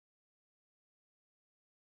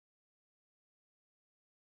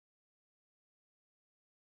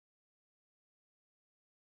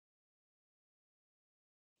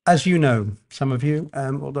As you know, some of you,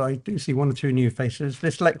 although I do see one or two new faces,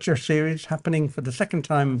 this lecture series happening for the second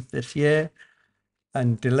time this year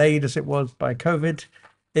and delayed as it was by COVID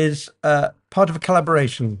is part of a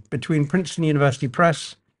collaboration between Princeton University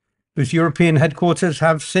Press, whose European headquarters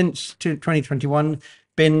have since 2021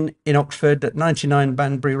 been in Oxford at 99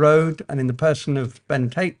 Banbury Road and in the person of Ben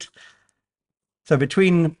Tate. So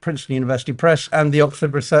between Princeton University Press and the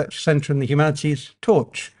Oxford Research Centre in the Humanities,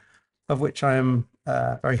 Torch, of which I am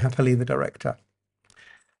very happily the director.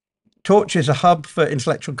 Torch is a hub for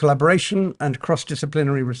intellectual collaboration and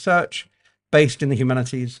cross-disciplinary research based in the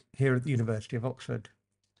humanities here at the University of Oxford.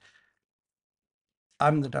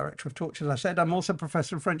 I'm the director of Torch, as I said. I'm also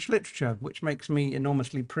Professor of French Literature, which makes me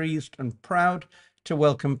enormously pleased and proud to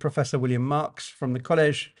welcome Professor William Marx from the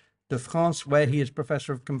Collège de France, where he is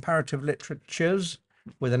Professor of Comparative Literatures,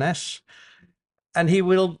 with an S, and he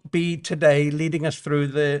will be today leading us through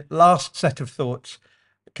the last set of thoughts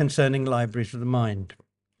concerning libraries of the mind.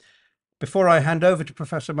 Before I hand over to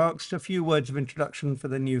Professor Marx, a few words of introduction for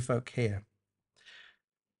the new folk here.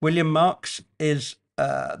 William Marx is,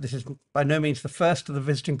 this is by no means the first of the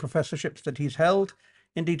visiting professorships that he's held.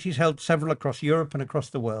 Indeed, he's held several across Europe and across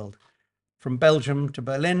the world, from Belgium to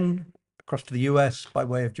Berlin, across to the US, by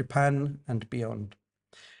way of Japan and beyond.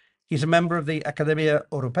 He's a member of the Academia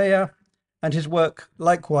Europaea, and his work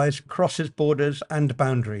likewise crosses borders and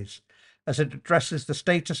boundaries, as it addresses the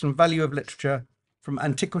status and value of literature from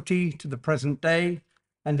antiquity to the present day,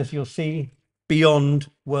 and as you'll see, beyond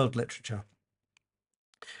world literature.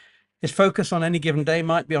 His focus on any given day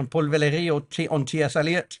might be on Paul Valéry or on T.S.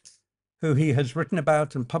 Eliot, who he has written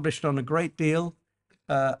about and published on a great deal,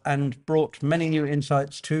 and brought many new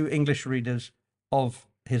insights to English readers of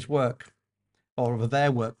his work, or of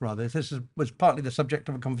their work rather. This was partly the subject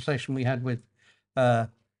of a conversation we had with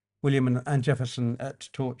William and Jefferson at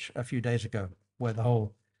Torch a few days ago, where the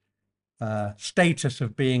whole status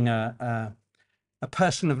of being a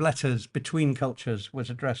person of letters between cultures was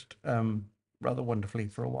addressed rather wonderfully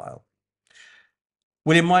for a while.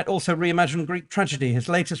 William might also reimagine Greek tragedy. His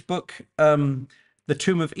latest book, The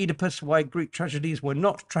Tomb of Oedipus, Why Greek Tragedies Were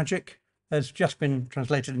Not Tragic, has just been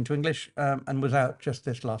translated into English and was out just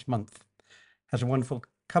this last month. Has a wonderful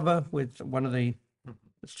cover with one of the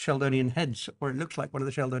Sheldonian heads, or it looks like one of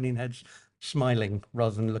the Sheldonian heads, smiling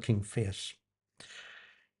rather than looking fierce.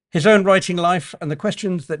 His own writing life and the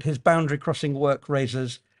questions that his boundary-crossing work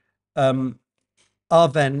raises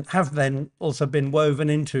have then also been woven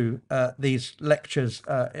into these lectures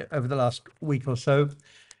over the last week or so.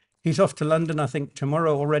 He's off to London, I think,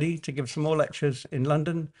 tomorrow already to give some more lectures in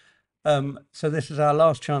London. So this is our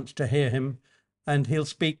last chance to hear him, and he'll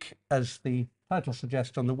speak, as the title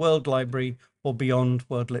suggests, on the World Library or beyond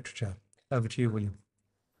world literature. Over to you, William.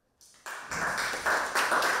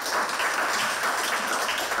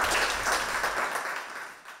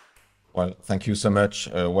 Well, thank you so much,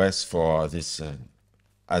 Wes, for this,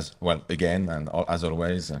 as well, again, and as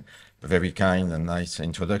always, a very kind and nice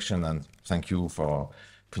introduction. And thank you for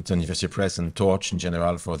Princeton University Press and Torch in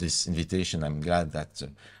general for this invitation. I'm glad that,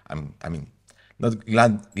 not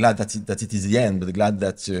glad that it is the end, but glad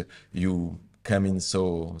that you come in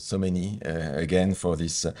so many again for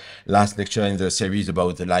this last lecture in the series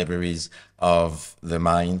about the libraries of the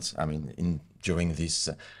mind. During this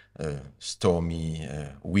stormy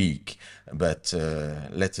week, but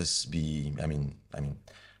let us be,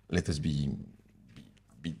 let us be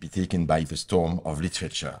taken by the storm of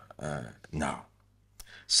literature now.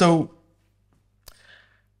 So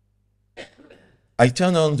I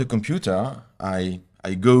turn on the computer, I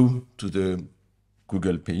go to the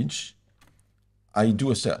Google page, I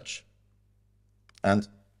do a search, and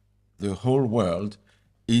the whole world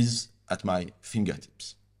is at my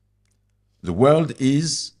fingertips. The world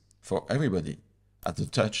is, for everybody, at the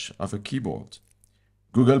touch of a keyboard.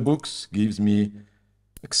 Google Books gives me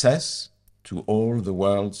access to all the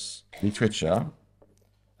world's literature,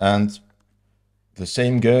 and the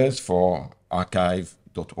same goes for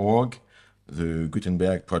archive.org, the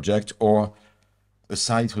Gutenberg project, or a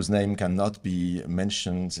site whose name cannot be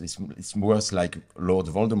mentioned. It's worse like Lord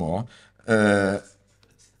Voldemort, the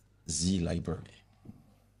library.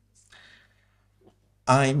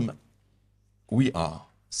 We are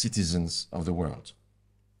citizens of the world.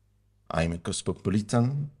 I'm a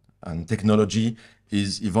cosmopolitan, and technology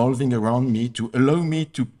is evolving around me to allow me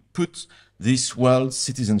to put this world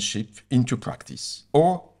citizenship into practice.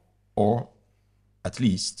 Or at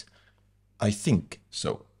least, I think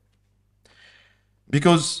so.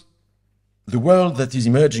 Because the world that is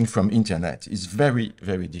emerging from internet is very,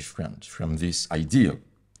 very different from this ideal.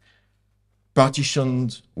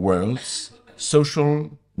 Partitioned worlds,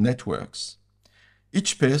 social networks,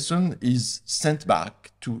 each person is sent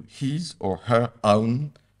back to his or her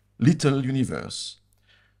own little universe,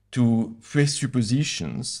 to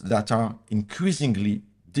presuppositions that are increasingly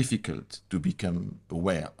difficult to become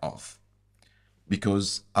aware of,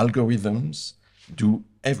 because algorithms do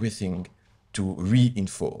everything to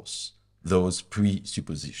reinforce those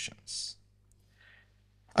presuppositions.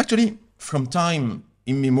 Actually, from time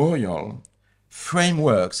immemorial,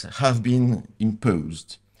 frameworks have been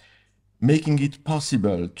imposed, making it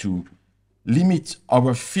possible to limit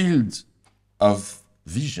our field of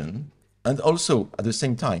vision and also, at the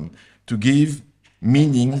same time, to give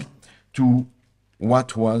meaning to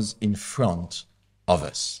what was in front of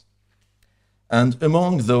us. And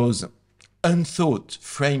among those unthought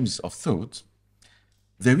frames of thought,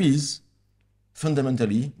 there is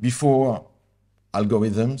fundamentally, before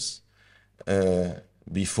algorithms,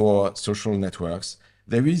 before social networks,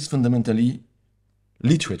 there is fundamentally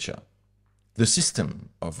literature, the system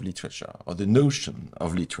of literature, or the notion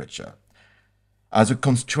of literature, as a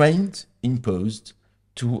constraint imposed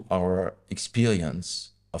to our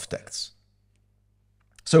experience of texts.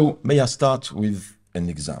 So may I start with an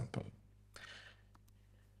example?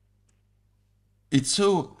 It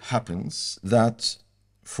so happens that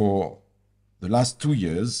for the last 2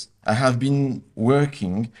 years, I have been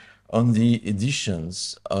working on the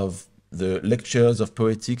editions of the lectures of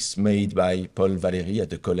poetics made by Paul Valéry at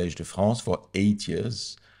the Collège de France for 8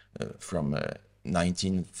 years, from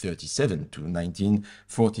 1937 to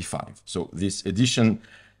 1945. So this edition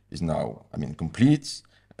is now,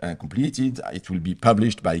 completed. It will be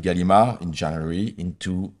published by Gallimard in January in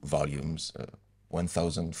 2 volumes,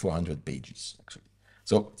 1,400 pages, actually.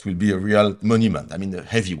 So it will be a real monument, a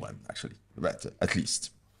heavy one, actually, but at least.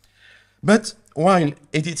 But while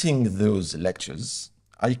editing those lectures,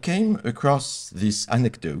 I came across this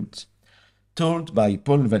anecdote told by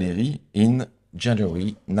Paul Valéry in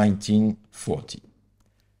January 1940.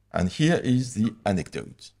 And here is the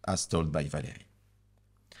anecdote, as told by Valéry.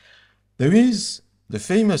 There is the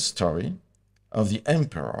famous story of the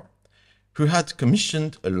emperor who had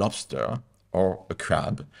commissioned a lobster or a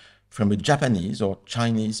crab from a Japanese or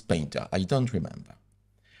Chinese painter, I don't remember.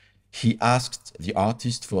 He asked the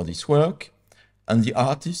artist for this work, and the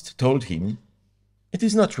artist told him, "It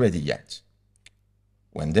is not ready yet."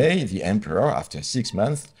 One day, the emperor, after 6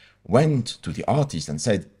 months, went to the artist and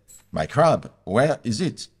said, "My crab, where is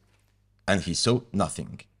it?" And he saw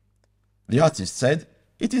nothing. The artist said,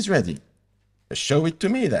 "It is ready. Show it to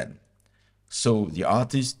me then." So the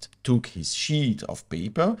artist took his sheet of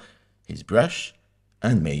paper, his brush,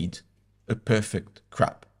 and made a perfect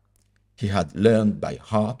crab. He had learned by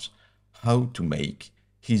heart how to make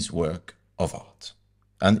his work of art.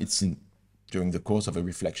 And it's during the course of a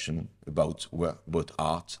reflection about both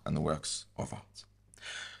art and works of art.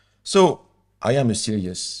 So I am a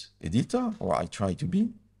serious editor, or I try to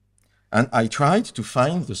be, and I tried to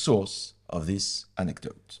find the source of this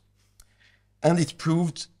anecdote. And it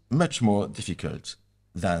proved much more difficult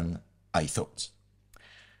than I thought.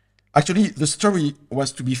 Actually, the story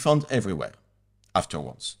was to be found everywhere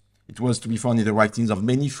afterwards. It was to be found in the writings of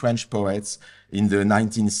many French poets in the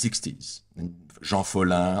 1960s. Jean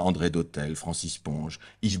Follin, André Dautel, Francis Ponge,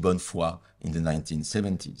 Yves Bonnefoy in the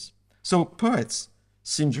 1970s. So poets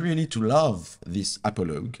seemed really to love this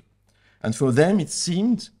apologue, and for them it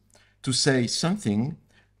seemed to say something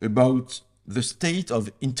about the state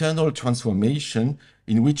of internal transformation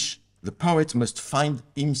in which the poet must find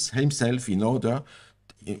himself in order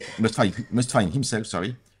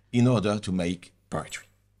to make poetry.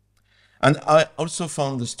 And I also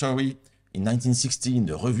found the story in 1960 in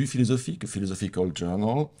the Revue Philosophique, a philosophical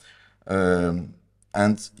journal,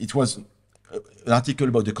 and it was an article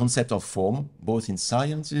about the concept of form, both in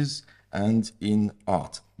sciences and in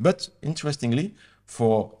art. But interestingly,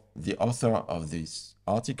 for the author of this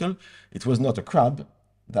article, it was not a crab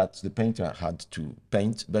that the painter had to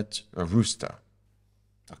paint, but a rooster.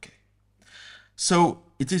 Okay. So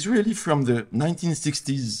it is really from the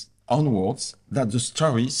 1960s onwards that the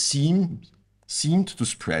story seemed to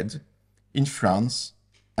spread in France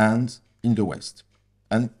and in the West.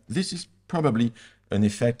 And this is probably an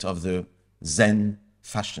effect of the Zen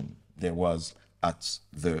fashion there was at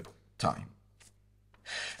the time.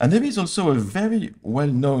 And there is also a very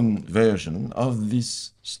well-known version of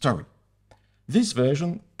this story. This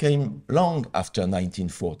version came long after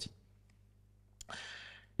 1940.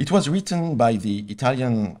 It was written by the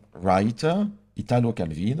Italian writer Italo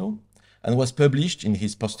Calvino and was published in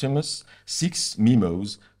his posthumous 6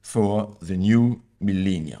 Memos for the New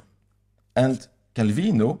Millennium. And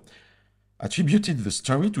Calvino attributed the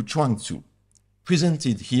story to Chuang Tzu,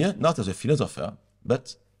 presented here not as a philosopher,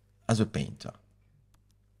 but as a painter.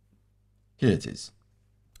 Here it is.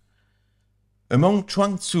 Among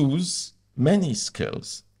Chuang Tzu's many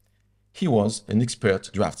skills, he was an expert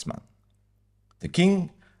draftsman. The king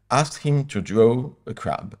asked him to draw a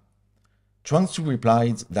crab. Chuang Tzu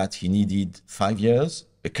replied that he needed 5 years,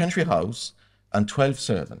 a country house, and 12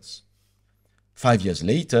 servants. 5 years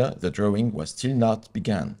later, the drawing was still not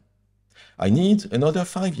begun. I need another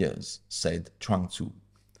 5 years, said Chuang Tzu.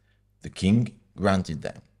 The king granted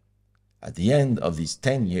them. At the end of these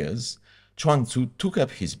 10 years, Chuang Tzu took up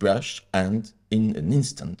his brush and, in an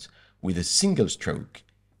instant, with a single stroke,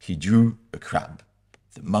 he drew a crab,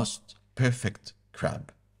 the most perfect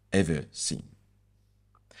crab ever seen.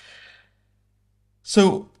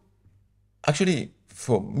 So, actually,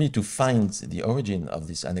 for me to find the origin of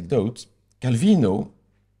this anecdote, Calvino,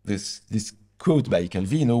 this quote by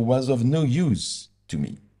Calvino was of no use to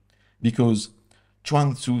me, because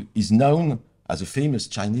Chuang Tzu is known as a famous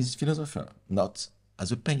Chinese philosopher, not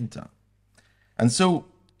as a painter. And so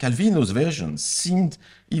Calvino's version seemed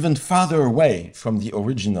even farther away from the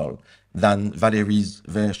original than Valéry's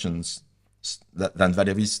versions, than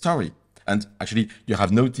Valéry's story. And actually, you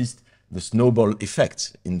have noticed the snowball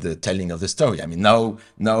effect in the telling of the story. I mean, now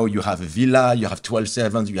you have a villa, you have 12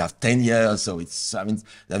 servants, you have 10 years, so it's, I mean,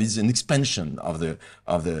 there is an expansion of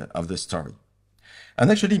the story. And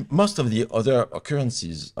actually, most of the other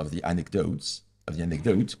occurrences of the anecdote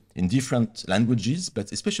in different languages,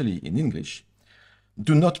 but especially in English,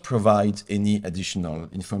 do not provide any additional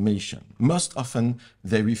information. Most often,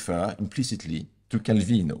 they refer implicitly to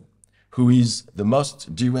Calvino, who is the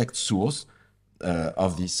most direct source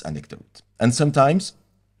of this anecdote. And sometimes,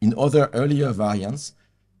 in other earlier variants,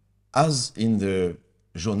 as in the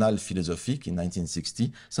Journal Philosophique in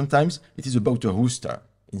 1960, sometimes it is about a rooster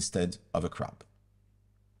instead of a crab.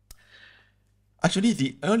 Actually,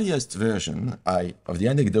 the earliest version of the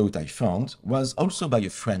anecdote I found was also by a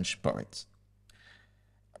French poet.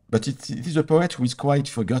 But it is a poet who is quite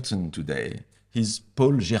forgotten today. He's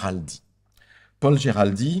Paul Géraldy. Paul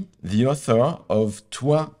Géraldy, the author of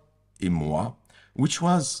Toi et Moi, which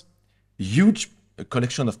was a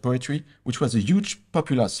collection of poetry, which was a huge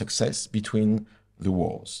popular success between the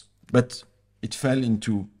wars. But he fell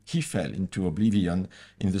into oblivion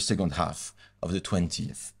in the second half of the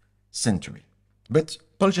 20th century. But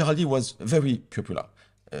Paul Géraldy was very popular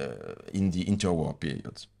in the interwar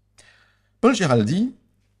period. Paul Géraldy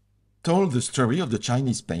told the story of the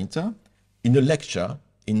Chinese painter in a lecture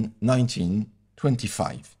in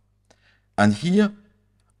 1925. And here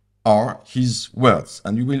are his words,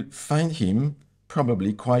 and you will find him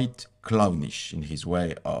probably quite clownish in his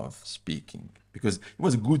way of speaking, because he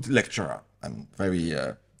was a good lecturer and he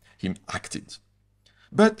acted.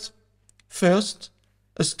 But first,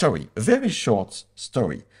 a story, a very short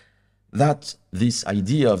story, that this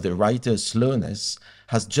idea of the writer's slowness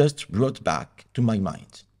has just brought back to my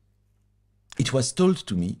mind. It was told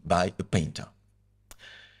to me by a painter.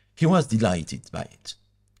 He was delighted by it.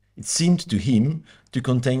 It seemed to him to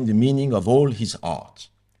contain the meaning of all his art.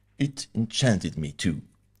 It enchanted me too.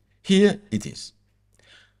 Here it is.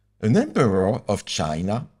 An emperor of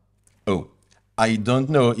China. Oh, I don't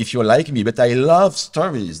know if you're like me, but I love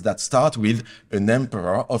stories that start with an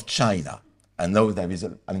emperor of China. I know there is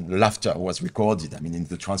laughter was recorded, in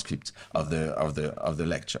the transcript of the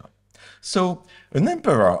lecture. So, an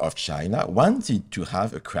emperor of China wanted to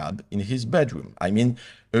have a crab in his bedroom.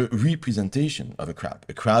 A representation of a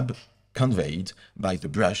crab conveyed by the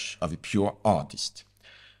brush of a pure artist.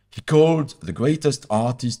 He called the greatest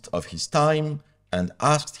artist of his time and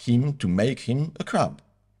asked him to make him a crab.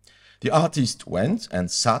 The artist went and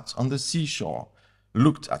sat on the seashore,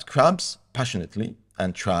 looked at crabs passionately,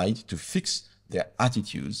 and tried to fix their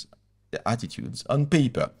attitudes on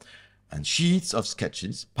paper, and sheets of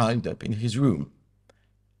sketches piled up in his room.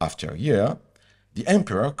 After a year, the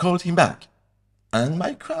emperor called him back. "And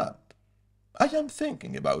my crab?" "I am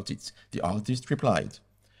thinking about it," the artist replied.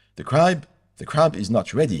 The crab is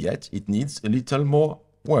not ready yet. It needs a little more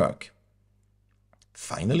work."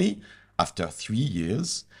 Finally, after 3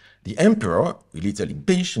 years, the emperor, a little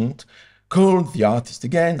impatient, called the artist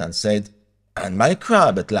again and said, "And my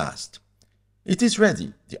crab at last?" "It is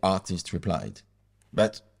ready," the artist replied.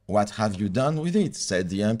 "But what have you done with it?" said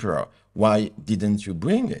the emperor. "Why didn't you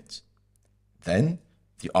bring it?" Then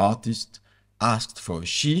the artist asked for a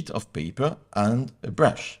sheet of paper and a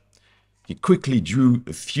brush. He quickly drew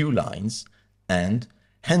a few lines and,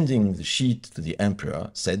 handing the sheet to the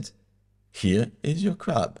emperor, said, "Here is your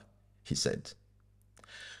crab," he said.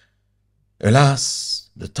 Alas,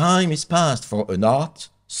 the time is past for an art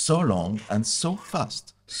so long and so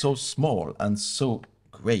fast, so small and so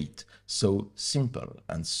great, so simple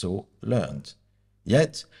and so learned.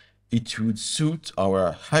 Yet it would suit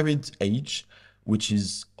our hurried age, which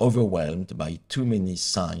is overwhelmed by too many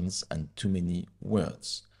signs and too many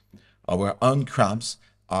words. Our own crabs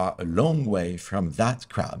are a long way from that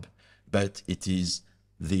crab, but it is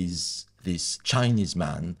this Chinese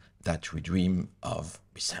man that we dream of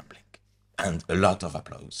resembling. And a lot of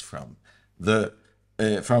applause from the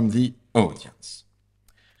audience.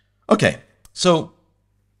 Okay, so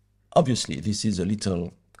obviously this is a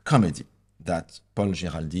little comedy that Paul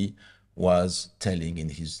Géraldy was telling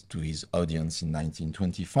to his audience in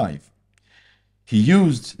 1925. He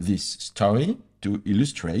used this story to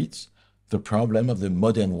illustrate the problem of the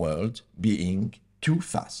modern world being too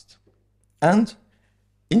fast. And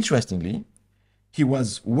interestingly, he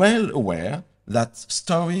was well aware that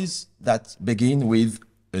stories that begin with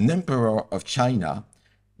an emperor of China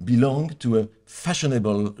belong to a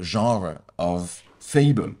fashionable genre of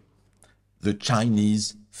fable, the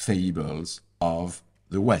Chinese fables of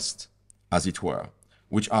the West, as it were,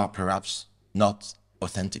 which are perhaps not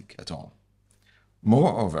authentic at all.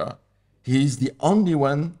 Moreover, he is the only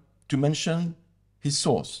one to mention his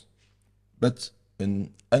source, but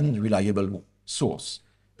an unreliable source,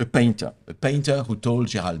 a painter who told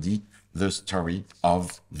Géraldy the story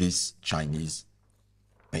of this Chinese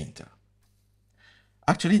painter.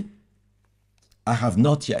 Actually, I have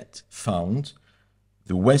not yet found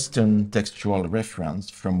the Western textual reference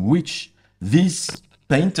from which this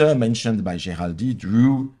painter mentioned by Géraldy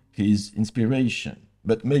drew his inspiration.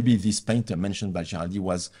 But maybe this painter mentioned by Géraldy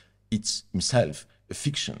was himself a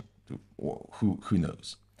fiction, who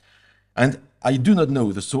knows. And I do not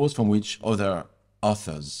know the source from which other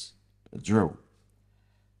authors drew.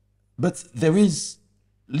 But there is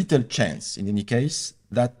little chance, in any case,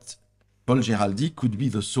 that Paul Géraldy could be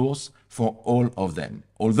the source for all of them,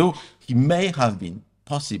 although he may have been,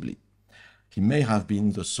 possibly, he may have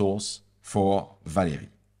been the source for Valéry.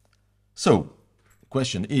 So, the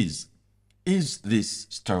question is this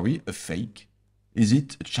story a fake? Is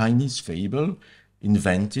it a Chinese fable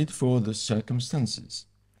invented for the circumstances?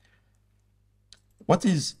 What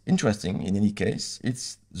is interesting, in any case,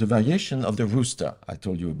 it's the variation of the rooster I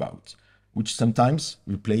told you about, which sometimes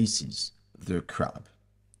replaces the crab.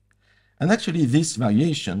 And actually, this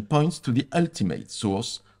variation points to the ultimate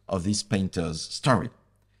source of this painter's story.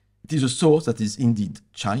 It is a source that is indeed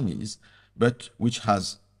Chinese, but which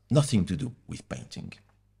has nothing to do with painting.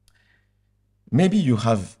 Maybe you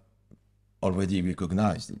have already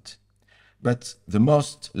recognized it, but the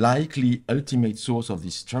most likely ultimate source of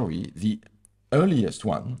this story, the earliest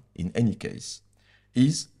one in any case,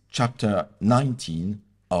 is chapter 19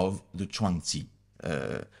 of the Chuangzi.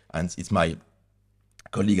 And it's my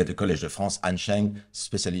colleague at the Collège de France, Anne Sheng,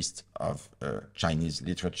 specialist of Chinese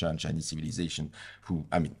literature and Chinese civilization, who,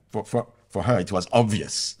 I mean, for her it was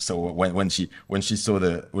obvious. So when she saw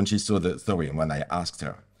the story and when I asked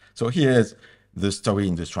her, so here's the story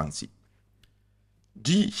in the Chuangzi.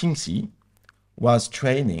 Ji Xingxi was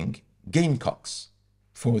training gamecocks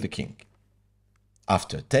for the king.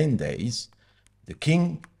 After 10 days, the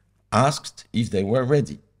king asked if they were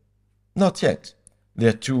ready. Not yet.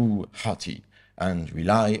 They're too haughty and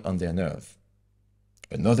rely on their nerve.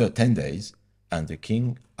 Another 10 days, and the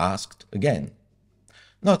king asked again.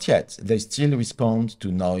 Not yet. They still respond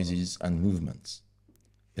to noises and movements.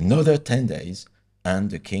 Another 10 days, and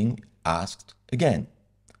the king asked again.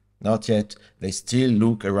 Not yet. They still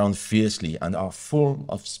look around fiercely and are full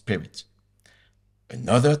of spirit.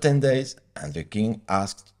 Another 10 days, and the king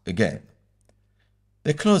asked again.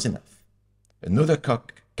 They're close enough. Another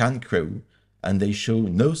cock can crow, and they show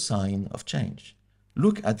no sign of change.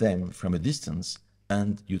 Look at them from a distance,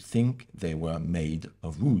 and you think they were made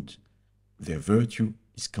of wood. Their virtue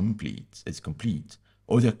is complete.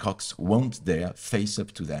 Other cocks won't dare face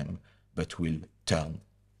up to them, but will turn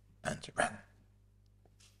and run.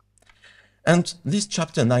 And this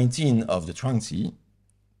chapter 19 of the Chuangzi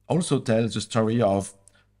also tells the story of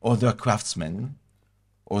other craftsmen,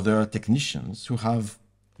 other technicians who have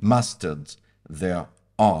mastered their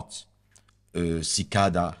art. A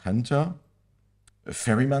cicada hunter, a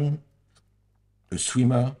ferryman, a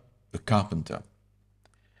swimmer, a carpenter.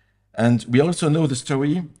 And we also know the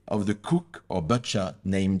story of the cook or butcher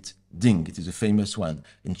named Ding. It is a famous one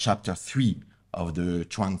in chapter 3 of the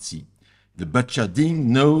Chuangzi. The butcher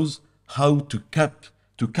Ding knows how to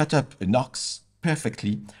cut up an ox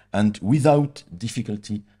perfectly and without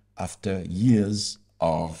difficulty after years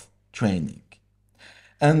of training.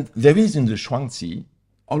 And there is in the Chuangzi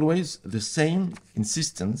always the same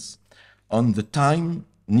insistence on the time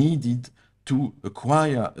needed to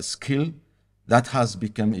acquire a skill that has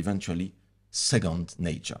become eventually second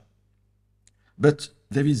nature. But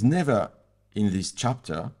there is never in this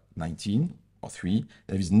chapter 19 or 3,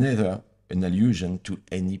 there is never an allusion to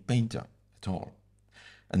any painter at all.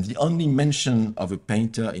 And the only mention of a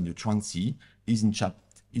painter in the Chuangzi is in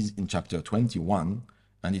chapter 21,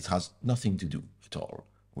 and it has nothing to do at all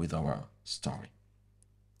with our story.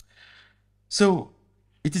 So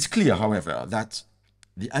it is clear, however, that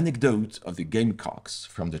the anecdote of the gamecocks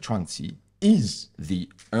from the Chuangzi is the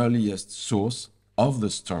earliest source of the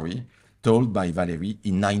story told by Valéry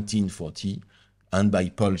in 1940 and by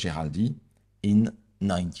Paul Géraldy in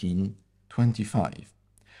 1925.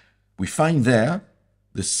 We find there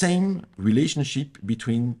the same relationship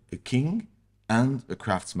between a king and a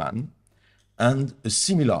craftsman and a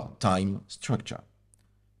similar time structure.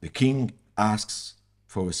 The king asks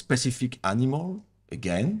for a specific animal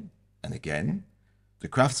again and again. The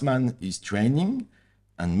craftsman is training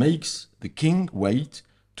and makes the king wait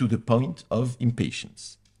to the point of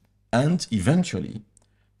impatience. And eventually,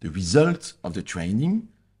 the result of the training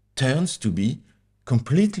turns to be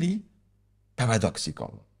completely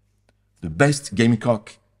paradoxical. The best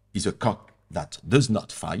gamecock is a cock that does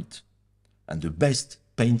not fight, and the best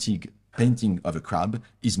painting of a crab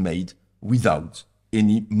is made without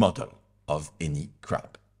any model of any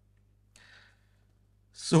crab.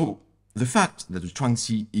 So the fact that the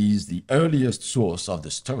Chuangzi is the earliest source of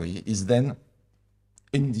the story is then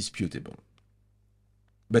indisputable.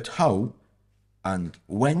 But how and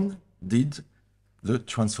when did the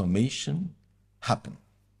transformation happen?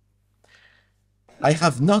 I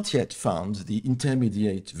have not yet found the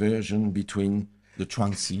intermediate version between the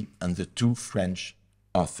Chuangzi and the two French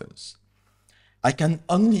authors. I can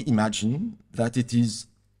only imagine that it is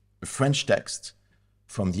a French text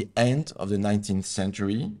from the end of the 19th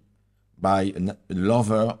century by a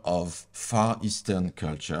lover of Far Eastern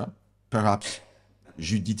culture, perhaps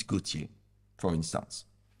Judith Gautier, for instance.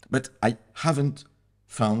 But I haven't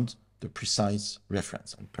found the precise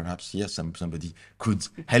reference, and perhaps here somebody could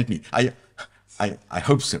help me. I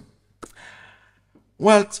hope so.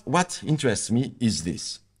 What interests me is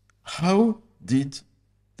this. How did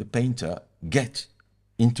the painter get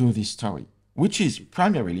into this story, which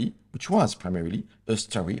was primarily a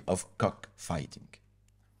story of cockfighting?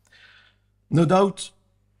 No doubt,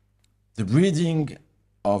 the breeding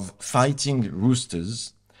of fighting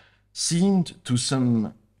roosters seemed to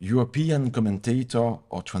some European commentator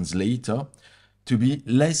or translator to be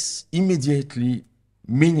less immediately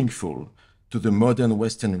meaningful to the modern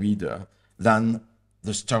Western reader than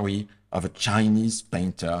the story of a Chinese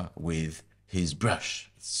painter with his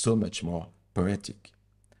brush. It's so much more poetic.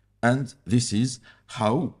 And this is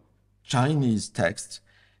how Chinese texts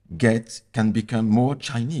can become more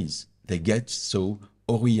Chinese. They get so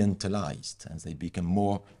orientalized and they become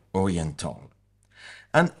more oriental.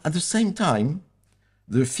 And at the same time,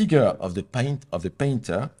 the figure of the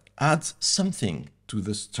painter adds something to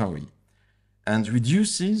the story and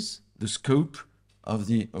reduces the scope of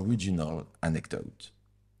the original anecdote.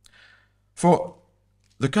 For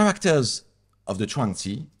the characters of the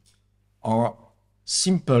Chuangzi are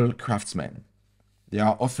simple craftsmen. They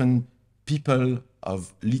are often people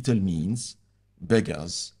of little means,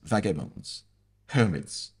 beggars, vagabonds,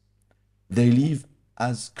 hermits. They live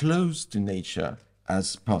as close to nature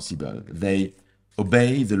as possible. They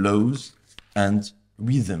obey the laws and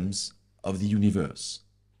rhythms of the universe.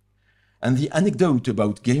 And the anecdote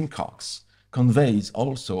about gamecocks conveys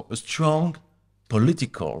also a strong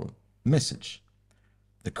political message.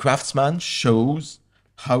 The craftsman shows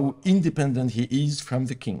how independent he is from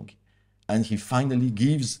the king, and he finally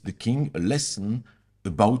gives the king a lesson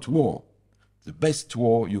about war. The best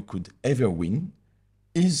war you could ever win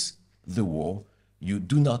is the war you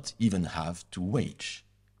do not even have to wage.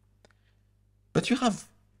 But you have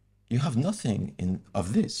nothing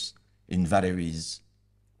of this in Valéry's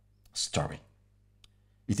story.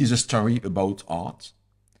 It is a story about art,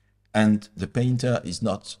 and the painter is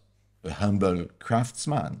not a humble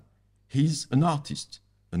craftsman. He's an artist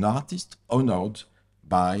honored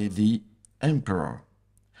by the emperor.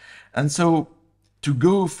 And so to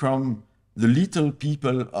go from the little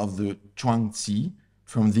people of the Chuangzi,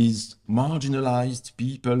 from these marginalized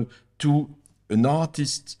people, to an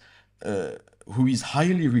artist who is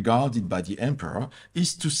highly regarded by the emperor,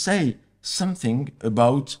 is to say something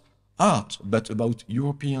about art, but about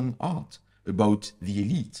European art, about the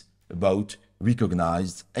elite, about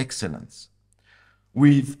recognized excellence.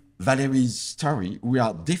 With Valéry's story, we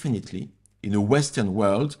are definitely in a Western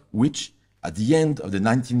world which, at the end of the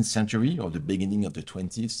 19th century or the beginning of the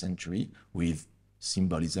 20th century, with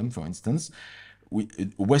symbolism, for instance,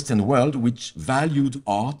 a Western world which valued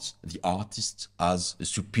art, the artist, as a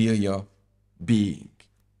superior being.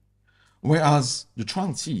 Whereas the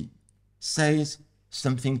Chuangzi says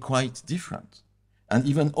something quite different, and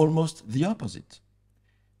even almost the opposite.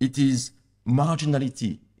 It is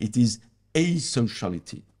marginality, it is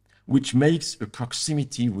asociality, which makes a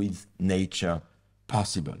proximity with nature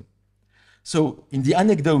possible. So in the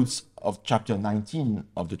anecdotes of chapter 19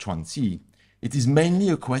 of the Chuangzi, it is mainly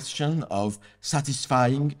a question of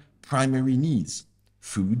satisfying primary needs,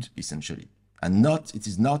 food essentially, and it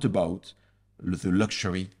is not about the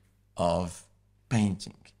luxury of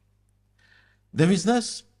painting. There is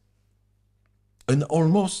thus an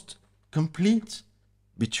almost complete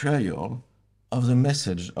betrayal of the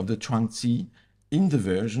message of the Chuangzi in the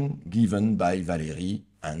version given by Valéry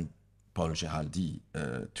and Paul Géraldi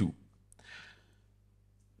too.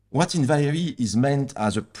 What in Valéry is meant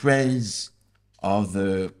as a praise of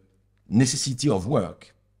the necessity of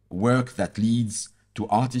work that leads to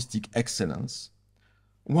artistic excellence,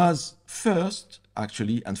 was first,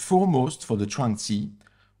 actually, and foremost for the Chuangzi,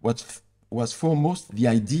 what was foremost the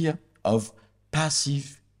idea of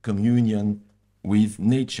passive communion with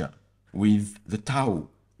nature, with the Tao,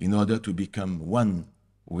 in order to become one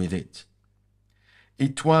with it.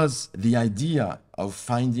 It was the idea of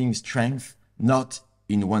finding strength not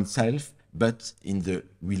in oneself, but in the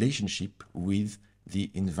relationship with the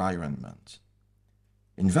environment.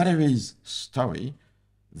 In Valéry's story,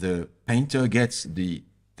 the painter gets the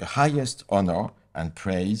highest honor and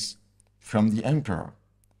praise from the emperor.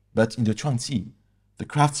 But in the Chuangzi, the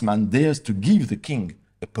craftsman dares to give the king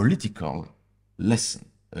a political lesson,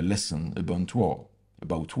 a lesson about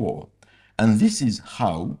war. And this is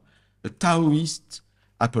how a Taoist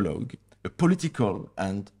apologue, a political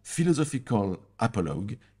and philosophical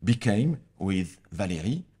apologue, became, with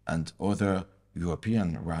Valéry and other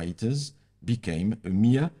European writers, became a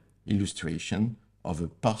mere illustration of a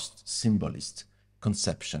post-symbolist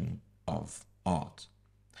conception of art.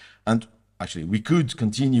 And actually, we could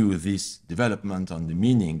continue this development on the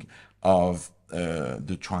meaning of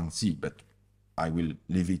the Chuangzi, but I will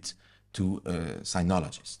leave it to a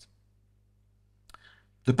sinologist.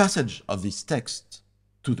 The passage of this text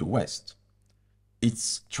to the West,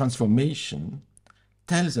 its transformation,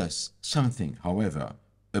 tells us something, however,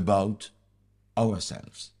 about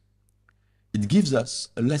ourselves. It gives us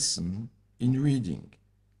a lesson in reading.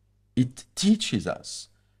 It teaches us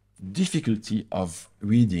the difficulty of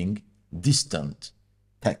reading distant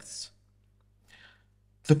texts.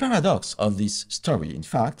 The paradox of this story, in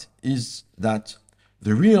fact, is that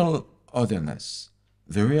the real otherness,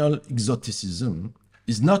 the real exoticism,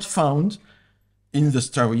 is not found in the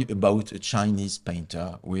story about a Chinese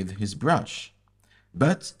painter with his brush,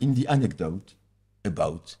 but in the anecdote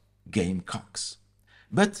about gamecocks.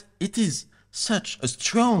 But it is such a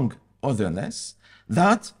strong otherness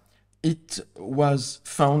that it was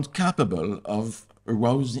found capable of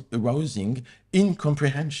arousing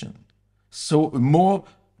incomprehension. So a more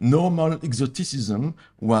normal exoticism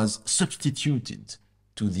was substituted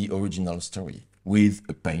to the original story with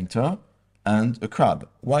a painter and a crab.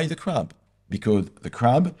 Why the crab? Because the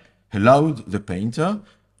crab allowed the painter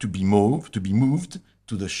to be moved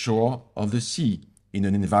to the shore of the sea in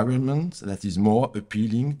an environment that is more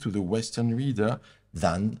appealing to the Western reader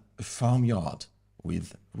than a farmyard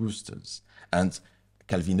with roosters. And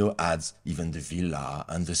Calvino adds even the villa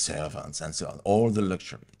and the servants and so on, all the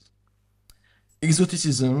luxuries.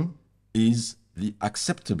 Exoticism is the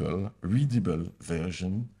acceptable, readable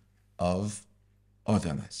version of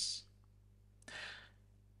otherness.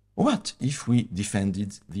 What if we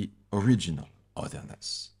defended the original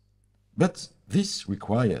otherness? But this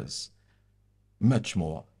requires much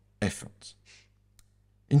more effort.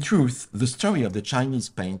 In truth, the story of the Chinese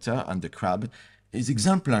painter and the crab is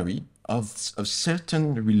exemplary of a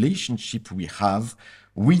certain relationship we have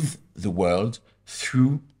with the world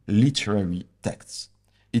through literary texts.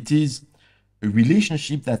 It is a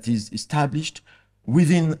relationship that is established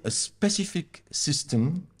within a specific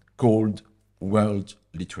system called world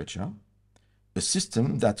literature, a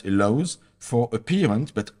system that allows for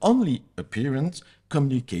apparent, but only apparent,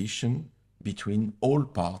 communication between all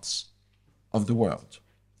parts of the world.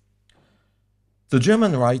 The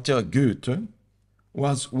German writer Goethe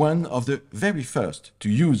was one of the very first to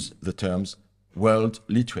use the terms world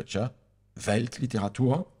literature,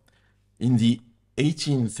 Weltliteratur, in the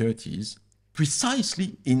 1830s,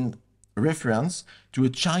 precisely in reference to a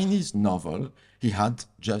Chinese novel he had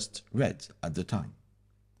just read at the time.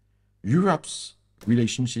 Europe's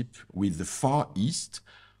relationship with the Far East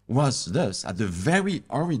was thus at the very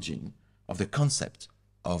origin of the concept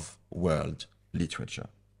of world literature.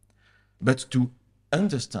 But to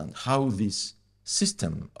understand how this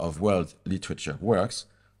system of world literature works,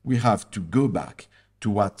 we have to go back to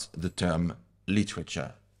what the term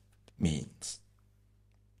literature means.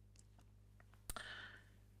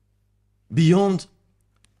 Beyond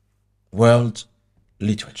world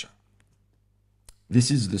literature. This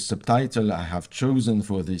is the subtitle I have chosen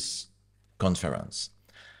for this conference.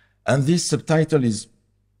 And this subtitle is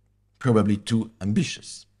probably too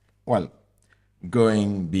ambitious. Well,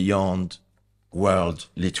 going beyond world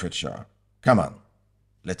literature. Come on,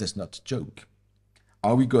 let us not joke.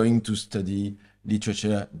 Are we going to study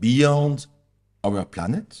literature beyond our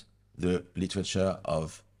planet, the literature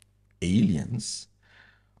of aliens?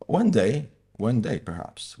 One day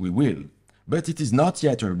perhaps, we will. But it is not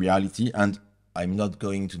yet a reality, and I'm not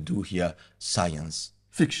going to do here science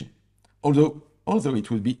fiction. Although it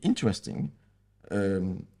would be interesting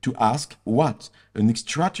to ask what an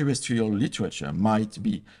extraterrestrial literature might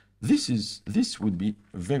be. This would be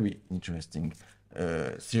a very interesting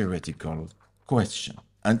theoretical question.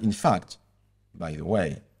 And in fact, by the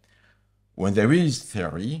way, when there is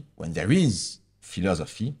theory, when there is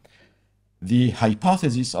philosophy, the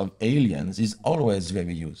hypothesis of aliens is always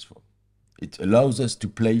very useful. It allows us to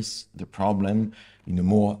place the problem in a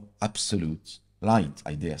more absolute light,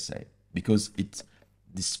 I dare say, because it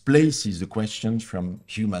displaces the question from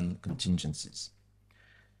human contingencies.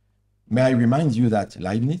 May I remind you that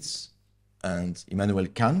Leibniz and Immanuel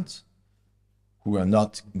Kant, who are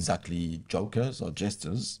not exactly jokers or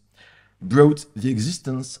jesters, brought the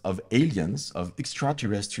existence of aliens, of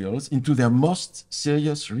extraterrestrials, into their most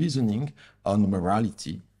serious reasoning on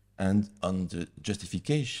morality and on the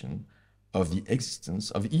justification of the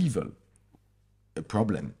existence of evil, a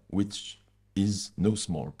problem which is no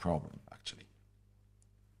small problem, actually.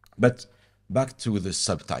 But back to the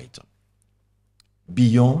subtitle,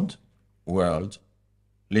 Beyond World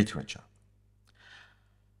Literature.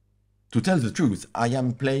 To tell the truth, I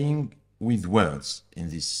am playing with words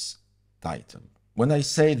in this title. When I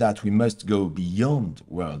say that we must go beyond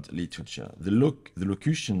world literature, the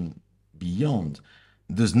locution beyond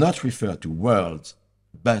does not refer to world,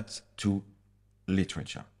 but to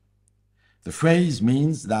literature. The phrase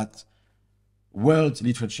means that world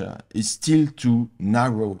literature is still too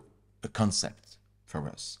narrow a concept for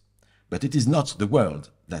us. But it is not the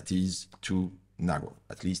world that is too narrow,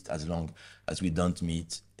 at least as long as we don't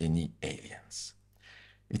meet any aliens.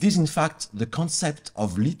 It is in fact the concept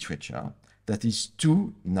of literature that is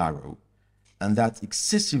too narrow and that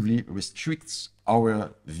excessively restricts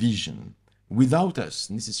our vision without us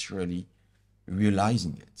necessarily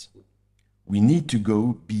realizing it. We need to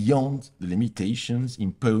go beyond the limitations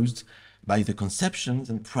imposed by the conceptions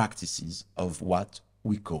and practices of what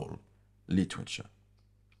we call literature.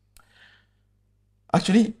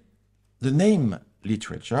 Actually, the name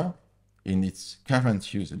literature, in its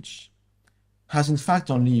current usage, has in fact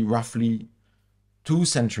only roughly 2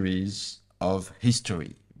 centuries of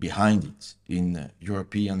history behind it in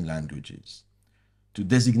European languages to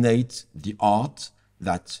designate the art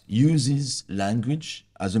that uses language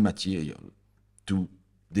as a material, to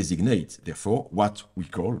designate, therefore, what we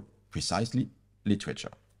call precisely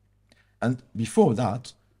literature. And before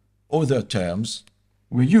that, other terms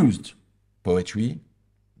were used, poetry,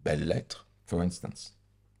 belles lettres, for instance.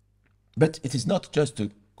 But it is not just a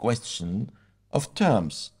question of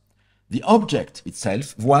terms. The object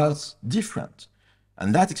itself was different,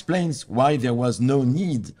 and that explains why there was no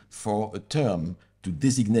need for a term to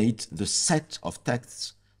designate the set of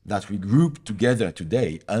texts that we group together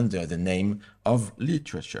today under the name of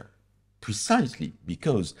literature, precisely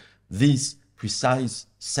because this precise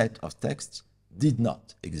set of texts did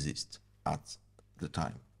not exist at the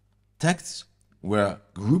time. Texts were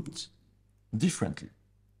grouped differently,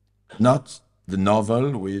 not the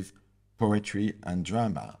novel with poetry and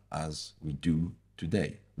drama as we do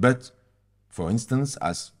today, but, for instance,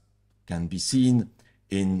 as can be seen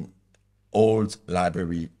in old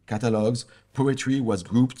library catalogues, poetry was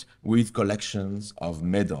grouped with collections of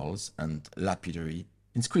medals and lapidary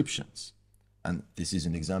inscriptions. And this is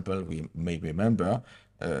an example we may remember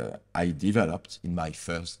I developed in my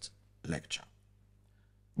first lecture.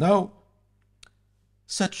 Now,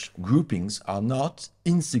 such groupings are not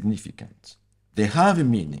insignificant. They have a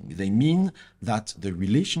meaning. They mean that the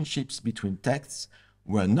relationships between texts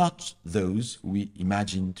were not those we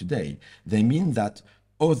imagine today. They mean that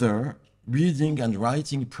other reading and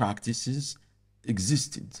writing practices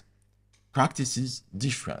existed, practices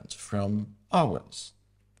different from ours.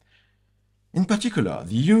 In particular,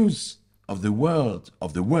 the use of the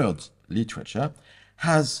word literature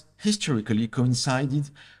has historically coincided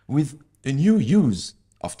with a new use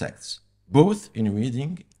of texts, both in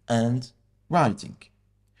reading and writing.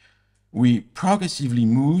 We progressively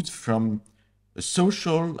moved from a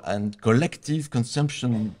social and collective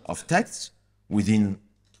consumption of texts within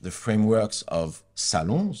the frameworks of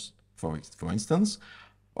salons, for instance,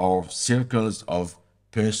 or circles of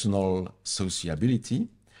personal sociability,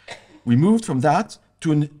 we moved from that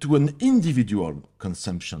to an individual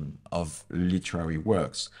consumption of literary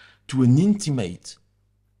works, to an intimate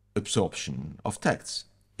absorption of texts,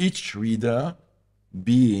 each reader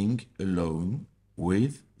being alone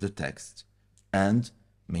with the text and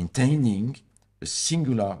maintaining a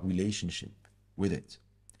singular relationship with it,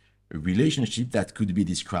 a relationship that could be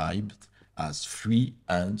described as free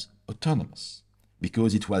and autonomous,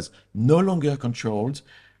 because it was no longer controlled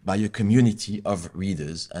by a community of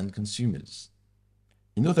readers and consumers.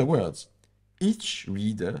 In other words, each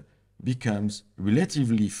reader becomes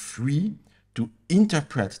relatively free to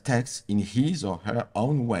interpret text in his or her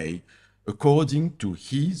own way, according to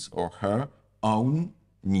his or her own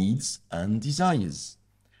needs and desires.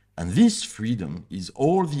 And this freedom is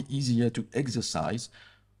all the easier to exercise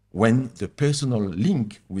when the personal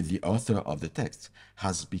link with the author of the text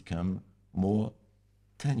has become more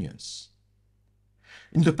tenuous.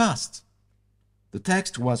 In the past, the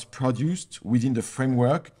text was produced within the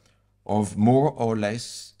framework of more or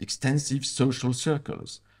less extensive social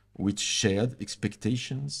circles which shared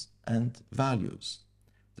expectations and values.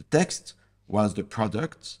 The text was the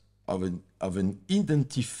product of an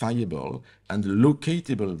identifiable and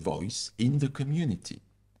locatable voice in the community.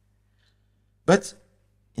 But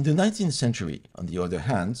in the 19th century, on the other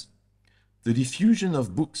hand, the diffusion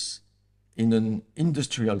of books in an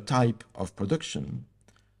industrial type of production,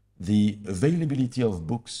 the availability of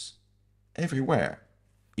books everywhere,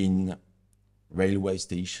 in railway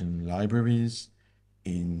station libraries,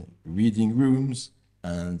 in reading rooms,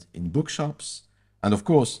 and in bookshops, and of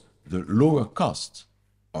course the lower cost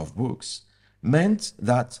of books, meant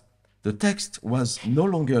that the text was no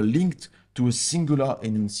longer linked to a singular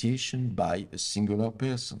enunciation by a singular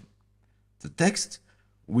person. The text,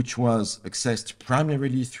 which was accessed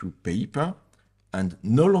primarily through paper and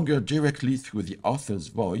no longer directly through the author's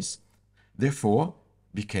voice, therefore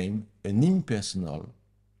became an impersonal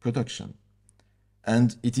production.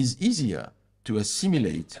 And it is easier to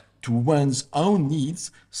assimilate to one's own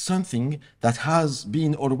needs something that has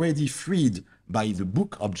been already freed by the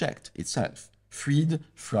book object itself, freed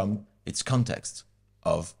from its context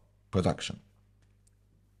of production.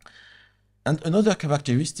 And another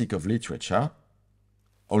characteristic of literature,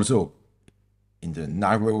 although in the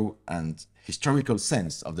narrow and historical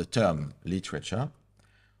sense of the term literature,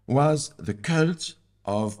 was the cult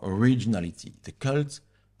of originality, the cult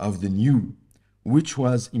of the new, which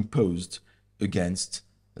was imposed against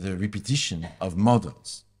the repetition of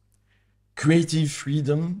models. Creative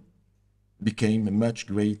freedom became much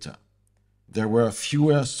greater. There were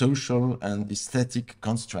fewer social and aesthetic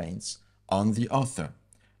constraints on the author,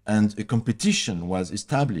 and a competition was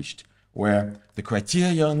established where the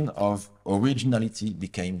criterion of originality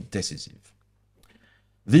became decisive.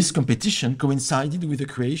 This competition coincided with the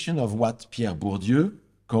creation of what Pierre Bourdieu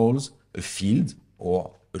calls a field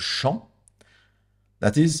or a champ,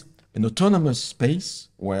 that is, an autonomous space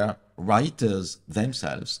where writers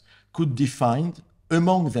themselves could define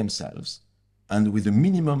among themselves and with a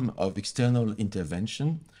minimum of external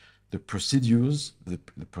intervention the procedures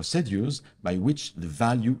by which the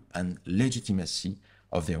value and legitimacy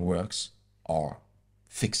of their works are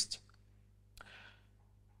fixed.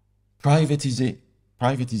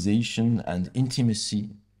 Privatization and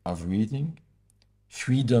intimacy of reading,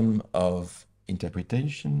 freedom of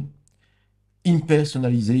interpretation,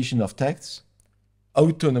 impersonalization of texts,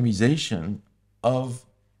 autonomization of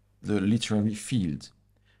the literary field.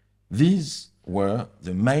 These were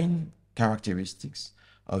the main characteristics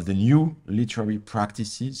of the new literary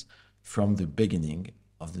practices from the beginning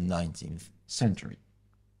of the 19th century.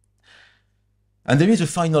 And there is a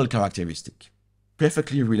final characteristic,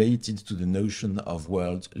 perfectly related to the notion of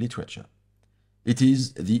world literature. It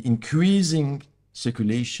is the increasing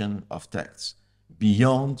circulation of texts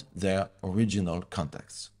beyond their original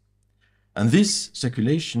contexts. And this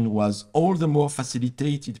circulation was all the more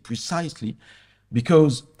facilitated precisely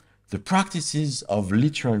because the practices of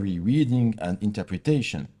literary reading and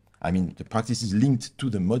interpretation, the practices linked to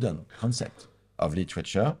the modern concept of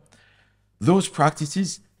literature, those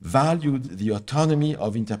practices valued the autonomy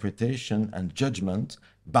of interpretation and judgment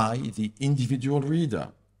by the individual reader,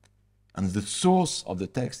 and the source of the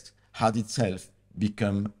text had itself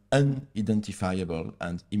become unidentifiable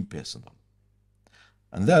and impersonal.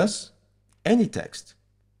 And thus, any text,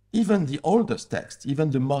 even the oldest text,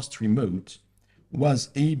 even the most remote, was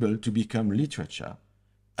able to become literature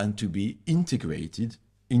and to be integrated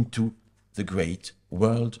into the great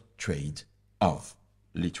world trade of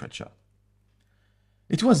literature.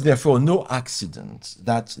 It was therefore no accident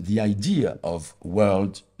that the idea of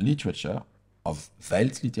world literature of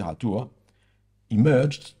Weltliteratur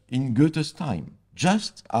emerged in Goethe's time,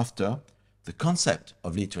 just after the concept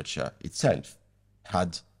of literature itself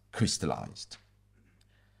had crystallized.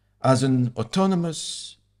 As an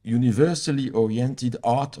autonomous, universally oriented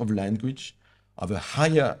art of language of a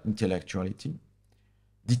higher intellectuality,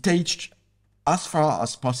 detached as far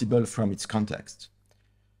as possible from its context,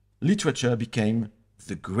 literature became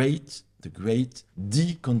the great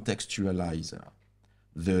decontextualizer,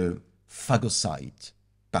 the phagocyte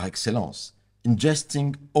par excellence,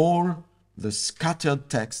 ingesting all the scattered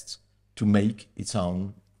texts to make its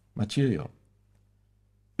own material.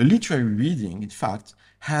 A literary reading, in fact,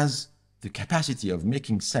 has the capacity of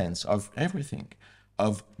making sense of everything,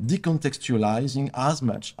 of decontextualizing as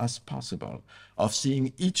much as possible, of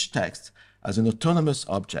seeing each text as an autonomous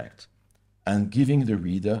object and giving the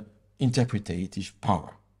reader interpretative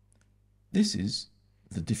power. This is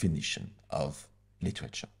the definition of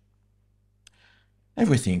literature.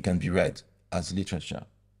 Everything can be read as literature.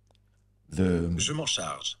 Je m'en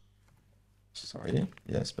charge. Sorry,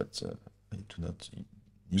 yes, but I do not...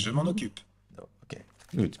 Je m'en occupe. No, okay,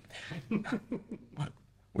 good.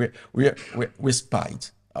 We're spied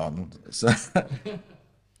on, so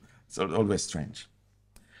it's always strange.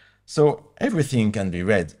 So everything can be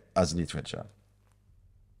read as literature.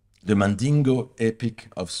 The Mandingo epic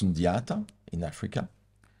of Sundiata in Africa,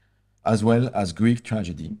 as well as Greek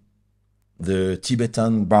tragedy, the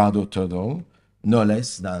Tibetan bardo turtle, no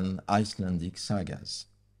less than Icelandic sagas.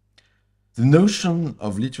 The notion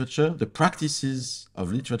of literature, the practices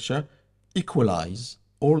of literature equalize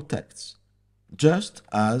all texts, just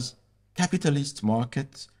as capitalist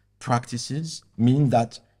market practices mean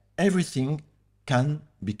that everything can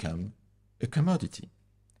become a commodity.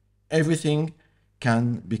 Everything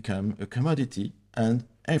can become a commodity and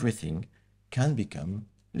everything can become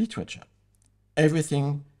literature.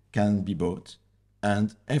 Everything can be bought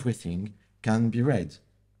and everything can be read,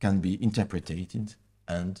 can be interpreted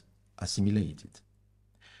and assimilated.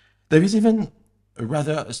 There is even a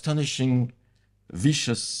rather astonishing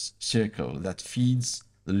vicious circle that feeds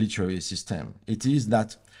the literary system. It is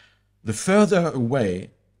that the further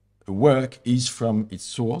away a work is from its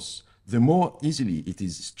source, the more easily it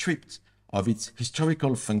is stripped of its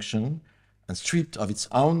historical function and stripped of its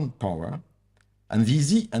own power, and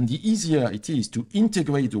the easier it is to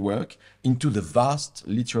integrate the work into the vast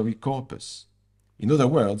literary corpus. In other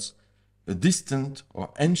words, a distant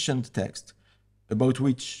or ancient text about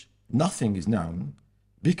which nothing is known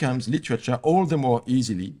becomes literature all the more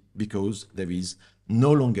easily because there is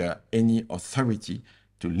no longer any authority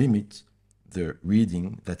to limit the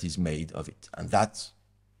reading that is made of it. And that's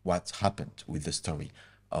what happened with the story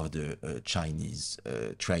of the Chinese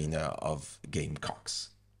trainer of gamecocks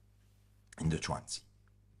in the Zhuangzi.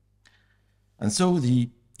 And so the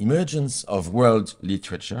emergence of world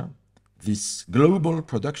literature, this global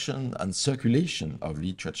production and circulation of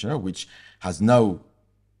literature, which has now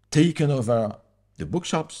taken over the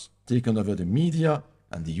bookshops, taken over the media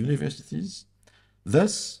and the universities,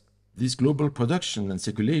 thus this global production and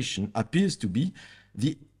circulation appears to be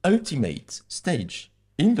the ultimate stage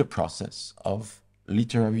in the process of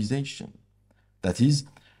literarization. That is,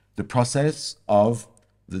 the process of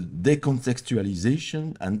the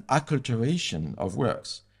decontextualization and acculturation of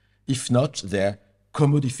works, if not their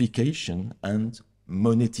commodification and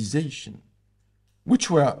monetization, which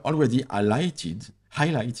were already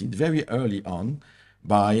highlighted very early on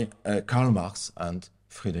by Karl Marx and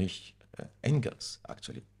Friedrich Engels,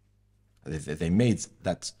 actually. They made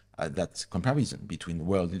that comparison between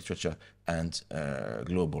world literature and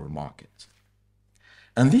global market.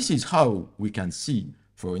 And this is how we can see,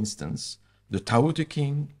 for instance, the Tao Te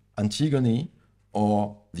King, Antigone,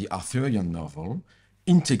 or the Arthurian novel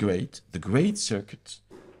integrate the great circuit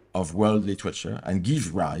of world literature and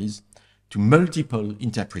give rise to multiple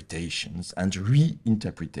interpretations and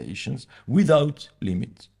reinterpretations without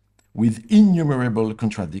limit, with innumerable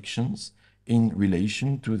contradictions in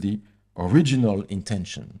relation to the original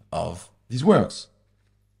intention of these works.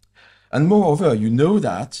 And moreover, you know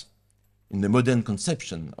that in the modern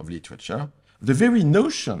conception of literature, the very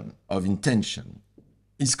notion of intention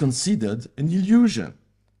is considered an illusion.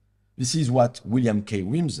 This is what William K.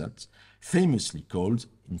 Wimsatt famously called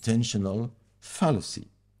intentional fallacy,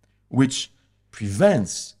 which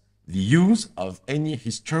prevents the use of any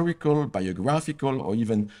historical, biographical, or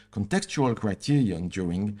even contextual criterion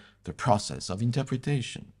during the process of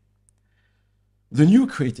interpretation. The new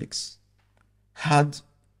critics had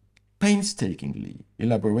painstakingly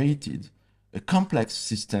elaborated a complex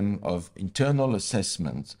system of internal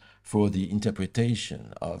assessment for the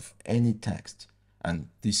interpretation of any text, and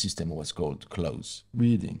this system was called close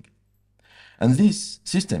reading. And this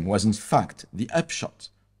system was in fact the upshot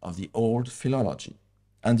of the old philology.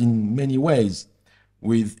 And in many ways,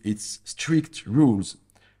 with its strict rules,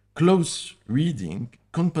 close reading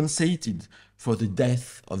compensated for the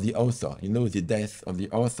death of the author, the death of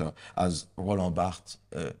the author, as Roland Barthes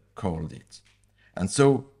called it. And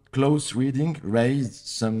so close reading raised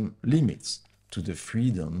some limits to the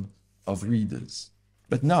freedom of readers.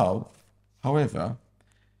 But now, however,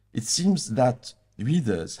 it seems that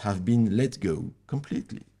readers have been let go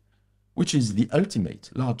completely, which is the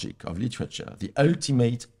ultimate logic of literature, the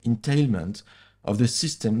ultimate entailment of the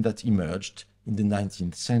system that emerged in the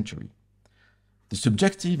 19th century. The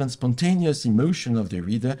subjective and spontaneous emotion of the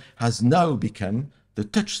reader has now become the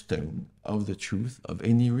touchstone of the truth of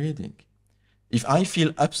any reading. If I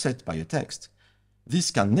feel upset by a text,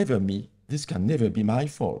 this can never be my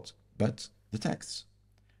fault, but the text's.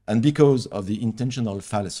 And because of the intentional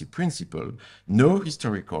fallacy principle, no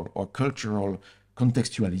historical or cultural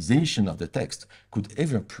contextualization of the text could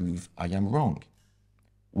ever prove I am wrong.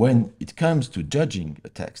 When it comes to judging a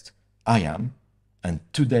text, I am, and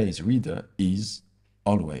today's reader is,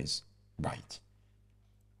 always right.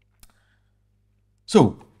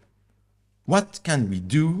 So, what can we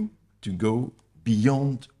do to go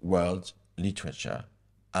beyond world literature,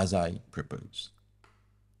 as I propose?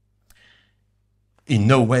 In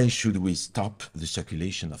no way should we stop the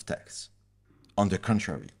circulation of texts. On the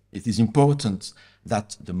contrary, it is important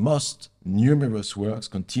that the most numerous works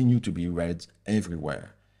continue to be read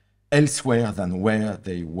everywhere, elsewhere than where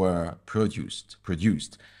they were produced,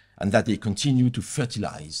 and that they continue to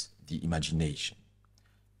fertilize the imagination.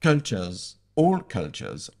 Cultures, all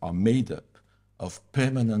cultures, are made up of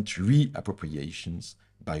permanent reappropriations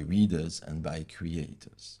by readers and by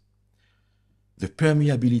creators. The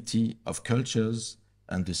permeability of cultures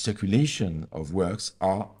and the circulation of works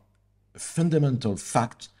are a fundamental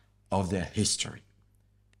fact of their history,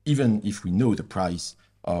 even if we know the price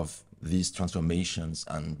of these transformations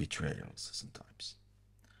and betrayals sometimes.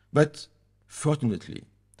 But fortunately,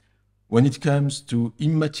 when it comes to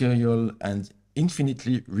immaterial and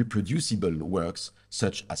infinitely reproducible works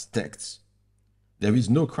such as texts, there is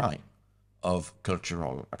no crime of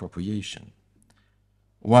cultural appropriation.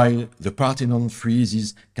 While the Parthenon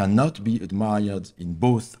friezes cannot be admired in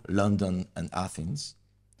both London and Athens,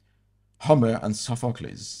 Homer and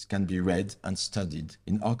Sophocles can be read and studied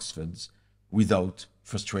in Oxford without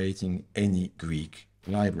frustrating any Greek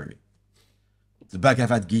library. The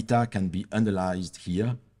Bhagavad Gita can be analyzed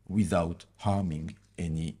here without harming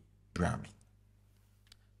any Brahmin.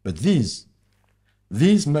 But these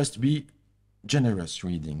must be generous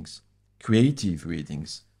readings, creative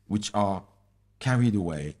readings, which are carried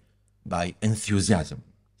away by enthusiasm.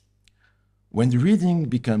 When the reading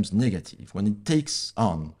becomes negative, when it takes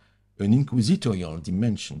on an inquisitorial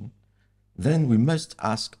dimension, then we must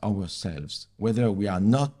ask ourselves whether we are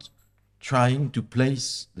not trying to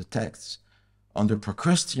place the text on the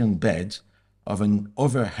Procrustean bed of an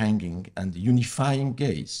overhanging and unifying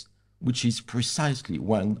gaze, which is precisely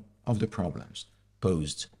one of the problems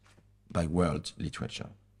posed by world literature.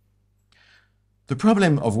 The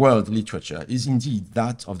problem of world literature is indeed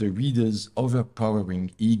that of the reader's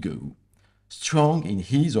overpowering ego, strong in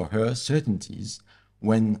his or her certainties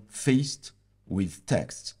when faced with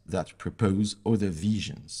texts that propose other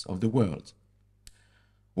visions of the world.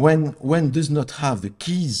 When one does not have the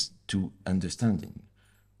keys to understanding,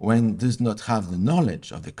 when does not have the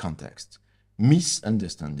knowledge of the context,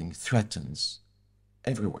 misunderstanding threatens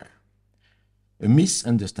everywhere. A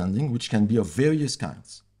misunderstanding which can be of various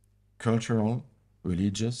kinds: cultural,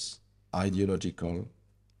 religious, ideological,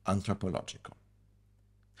 anthropological.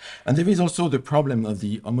 And there is also the problem of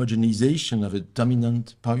the homogenization of a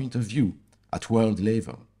dominant point of view at world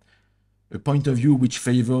level, a point of view which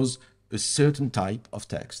favors a certain type of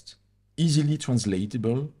text, easily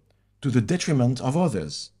translatable, to the detriment of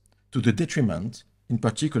others, to the detriment, in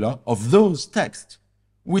particular, of those texts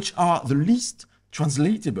which are the least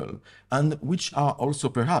translatable and which are also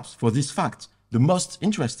perhaps, for this fact, the most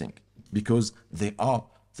interesting, because they are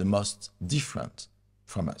the most different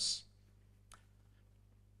from us.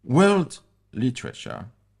 World literature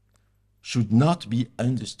should not be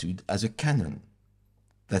understood as a canon,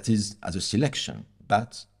 that is, as a selection,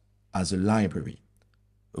 but as a library,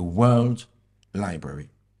 a world library,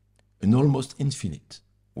 an almost infinite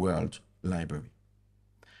world library.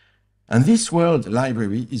 And this world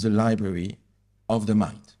library is a library of the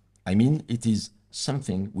mind. I mean, it is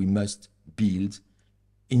something we must build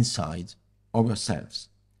inside ourselves.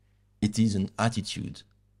 It is an attitude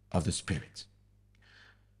of the spirit.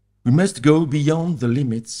 We must go beyond the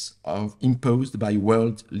limits imposed by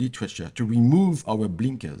world literature to remove our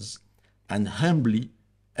blinkers and humbly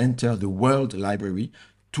enter the world library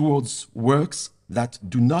towards works that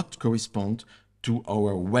do not correspond to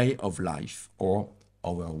our way of life or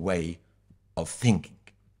our way of thinking.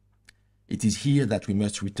 It is here that we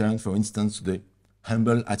must return, for instance, to the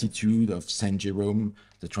humble attitude of Saint Jerome,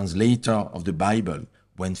 the translator of the Bible,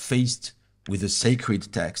 when faced with a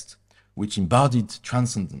sacred text which embodied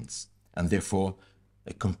transcendence and therefore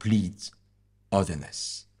a complete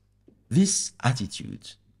otherness. This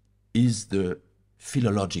attitude is the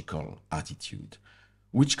philological attitude,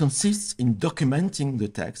 which consists in documenting the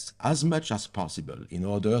text as much as possible in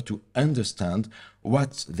order to understand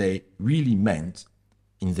what they really meant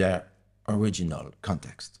in their original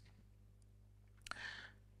context.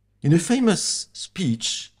 In a famous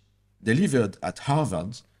speech delivered at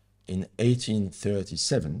Harvard in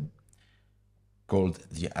 1837, called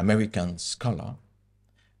The American Scholar,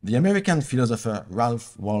 the American philosopher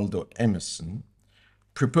Ralph Waldo Emerson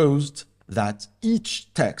proposed that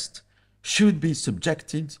each text should be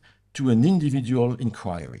subjected to an individual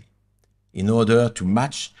inquiry in order to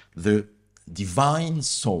match the divine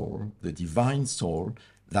soul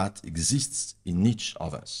that exists in each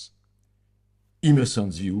of us.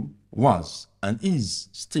 Emerson's view was and is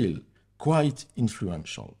still quite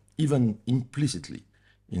influential, even implicitly,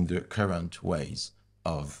 in the current ways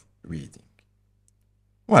of reading.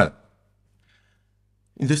 Well,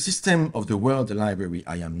 in the system of the World Library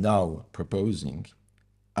I am now proposing,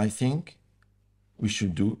 I think we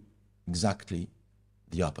should do exactly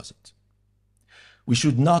the opposite. We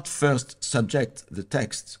should not first subject the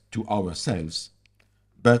text to ourselves,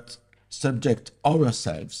 but subject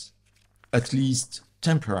ourselves, at least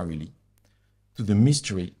temporarily, to the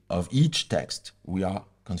mystery of each text we are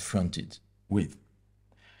confronted with.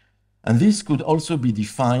 And this could also be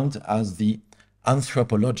defined as the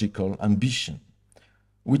anthropological ambition,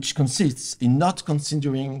 which consists in not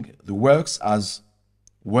considering the works as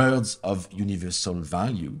words of universal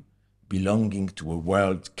value belonging to a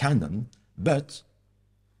world canon, but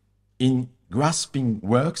in grasping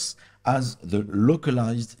works as the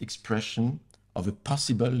localized expression of a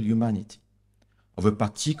possible humanity, of a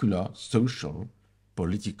particular social,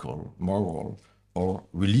 political, moral, or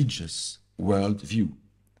religious worldview.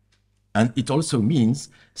 And it also means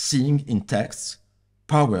seeing in texts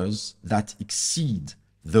powers that exceed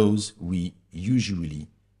those we usually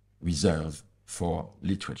reserve for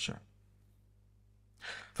literature.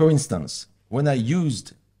 For instance, when I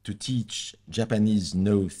used to teach Japanese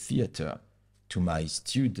no theater to my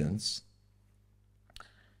students,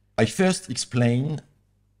 I first explained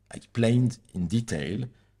in detail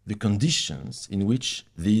the conditions in which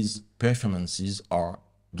these performances are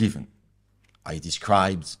given. I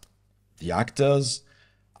described the actors,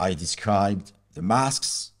 I described the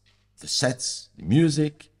masks, the sets, the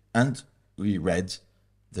music, and we read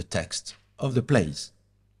the text of the plays.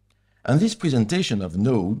 And this presentation of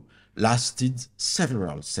No lasted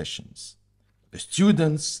several sessions. The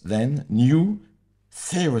students then knew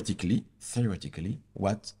theoretically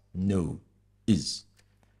what No is.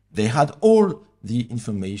 They had all the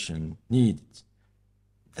information needed.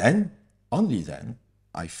 Then, only then,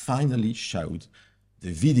 I finally showed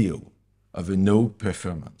the video of a No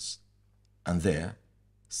performance. And there,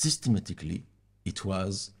 systematically, it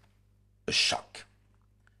was a shock.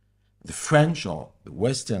 The French or the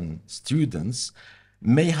Western students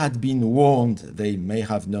may have been warned, they may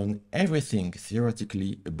have known everything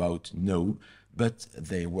theoretically about No, but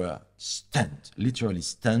they were stunned, literally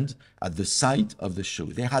stunned at the sight of the show.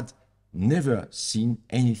 They had never seen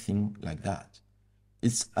anything like that.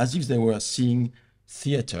 It's as if they were seeing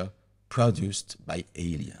theater produced by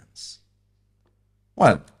aliens.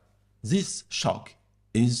 Well, this shock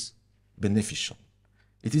is beneficial.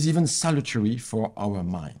 It is even salutary for our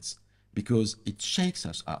minds because it shakes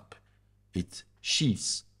us up. It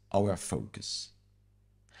shifts our focus.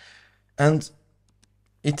 And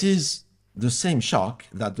it is the same shock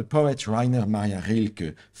that the poet Rainer Maria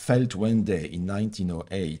Rilke felt one day in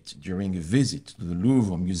 1908 during a visit to the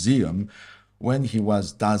Louvre Museum when he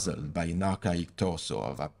was dazzled by an archaic torso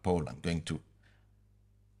of Apollo. I'm going to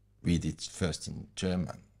read it first in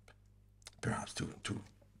German, perhaps to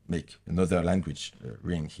make another language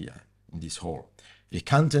ring here in this hall. Wir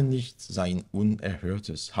kannten nicht sein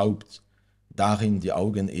unerhörtes Haupt, darin die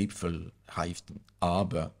Augenäpfel reiften,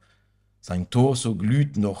 aber sein Torso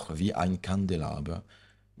glüht noch wie ein Kandelaber,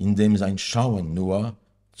 in dem sein Schauen nur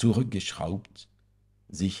zurückgeschraubt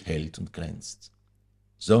sich hält und glänzt.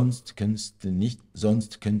 Sonst könnte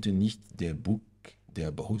nicht der Buck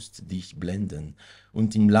der Brust dich blenden,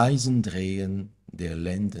 und im leisen Drehen der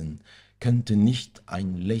Lenden könnte nicht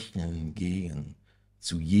ein Lächeln gehen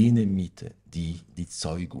zu jener Mitte, die die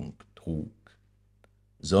Zeugung trug.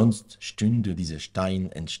 Sonst stünde dieser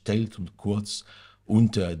Stein entstellt und kurz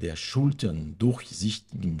unter der Schultern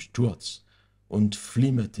durchsichtigem Sturz und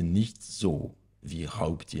flimmerte nicht so wie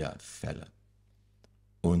Raubtierfelle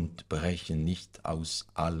und breche nicht aus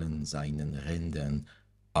allen seinen Rändern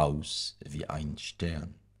aus wie ein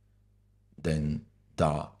Stern, denn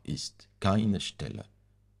da ist keine Stelle,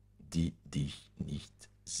 die dich nicht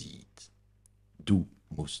sieht. Du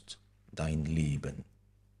musst dein Leben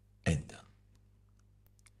ändern.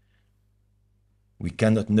 We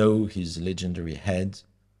cannot know his legendary head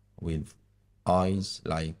with eyes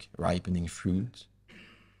like ripening fruit,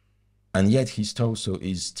 and yet his torso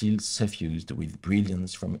is still suffused with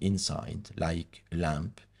brilliance from inside, like a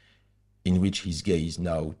lamp, in which his gaze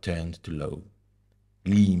now turned to low,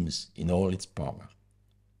 gleams in all its power.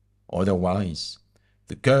 Otherwise,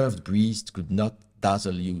 the curved breast could not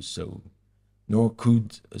dazzle you so, nor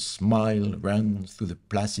could a smile run through the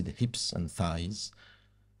placid hips and thighs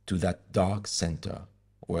to that dark center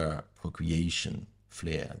where procreation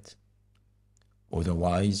flared.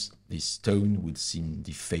 Otherwise, this stone would seem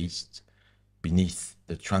defaced beneath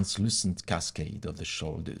the translucent cascade of the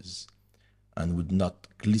shoulders, and would not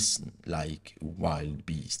glisten like a wild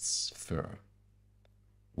beast's fur,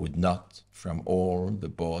 would not from all the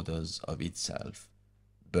borders of itself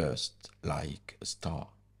burst like a star.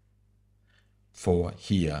 For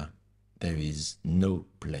here there is no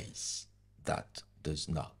place that does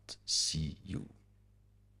not see you.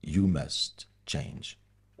 You must change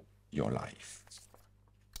your life.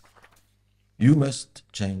 You must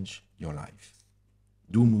change your life.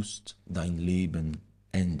 Du musst dein Leben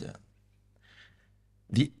ändern.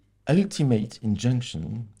 The ultimate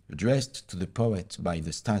injunction addressed to the poet by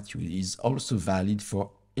the statue is also valid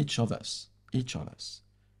for each of us,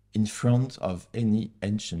 in front of any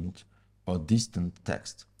ancient or distant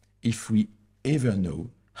text, if we ever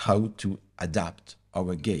know how to adapt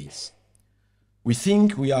our gaze. We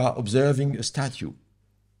think we are observing a statue.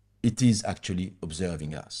 It is actually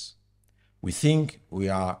observing us. We think we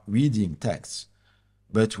are reading texts,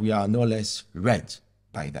 but we are no less read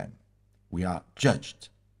by them. We are judged,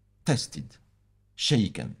 tested,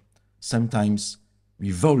 shaken, sometimes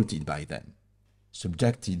revolted by them,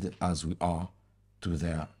 subjected as we are to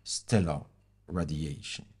their stellar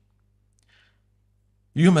radiation.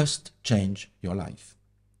 You must change your life,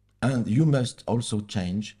 and you must also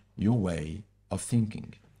change your way of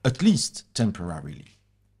thinking, at least temporarily.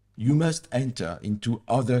 You must enter into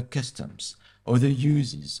other customs, other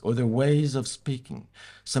uses, other ways of speaking,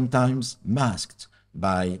 sometimes masked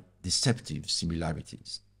by deceptive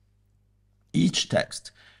similarities. Each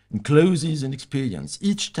text encloses an experience.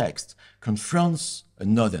 Each text confronts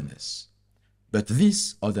an otherness. But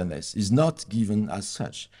this otherness is not given as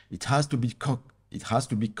such. It has to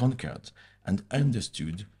be conquered and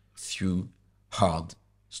understood through hard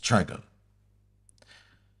struggle.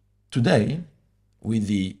 Today, with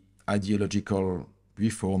the ideological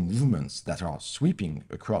reform movements that are sweeping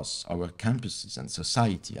across our campuses and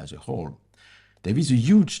society as a whole, there is a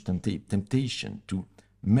huge temptation to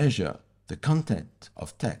measure the content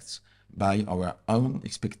of texts by our own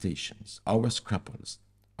expectations, our scruples,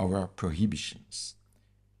 our prohibitions.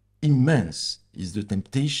 Immense is the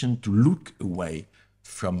temptation to look away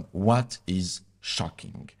from what is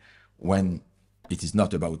shocking when it is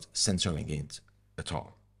not about censoring it at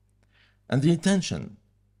all. And the intention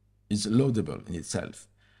is laudable in itself,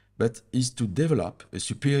 but is to develop a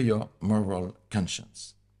superior moral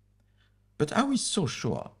conscience. But are we so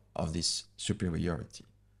sure of this superiority?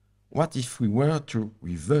 What if we were to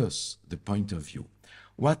reverse the point of view?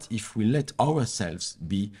 What if we let ourselves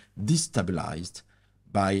be destabilized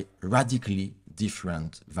by radically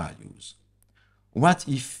different values? What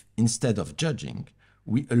if, instead of judging,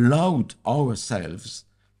 we allowed ourselves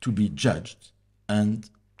to be judged and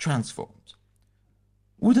transformed?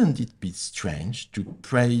 Wouldn't it be strange to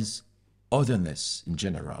praise otherness in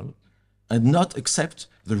general and not accept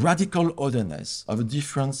the radical otherness of a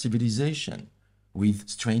different civilization with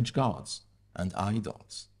strange gods and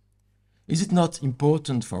idols? Is it not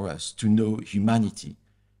important for us to know humanity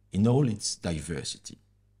in all its diversity?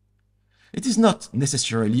 It is not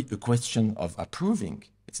necessarily a question of approving.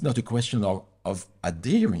 It's not a question of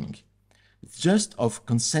adhering. It's just of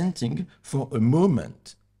consenting for a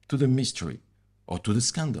moment to the mystery or to the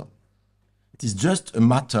scandal. It is just a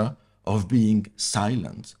matter of being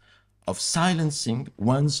silent, of silencing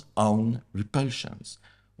one's own repulsions,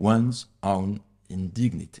 one's own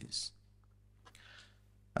indignities.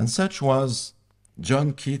 And such was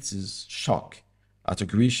John Keats's shock at a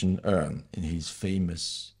Grecian urn in his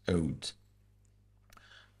famous ode.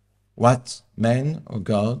 What men or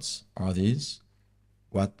gods are these?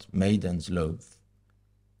 what maidens love,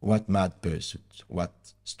 what mad pursuit,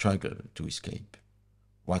 what struggle to escape,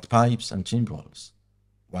 what pipes and timbrels,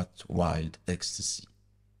 what wild ecstasy.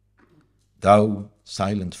 Thou,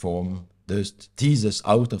 silent form, dost tease us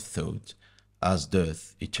out of thought, as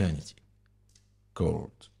doth eternity,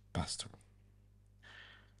 called pastoral.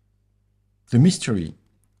 The mystery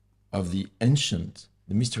of the ancient,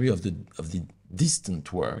 the mystery of the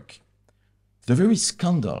distant work, the very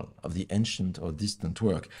scandal of the ancient or distant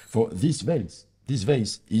work. For this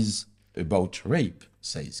vase is about rape,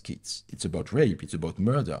 says Keats. It's about rape, it's about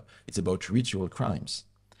murder, it's about ritual crimes.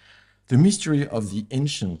 The mystery of the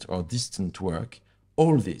ancient or distant work,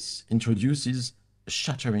 all this introduces a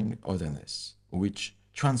shattering otherness, which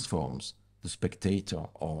transforms the spectator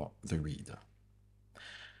or the reader.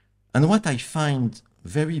 And what I find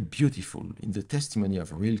very beautiful in the testimony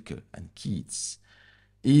of Rilke and Keats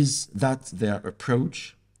is that their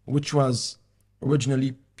approach, which was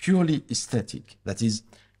originally purely aesthetic, that is,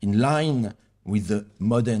 in line with the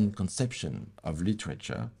modern conception of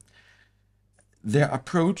literature, their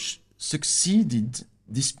approach succeeded,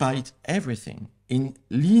 despite everything, in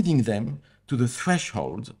leading them to the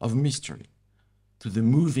threshold of mystery, to the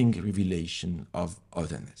moving revelation of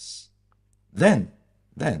otherness. Then,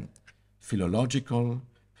 philological,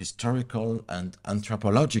 historical, and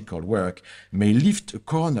anthropological work may lift a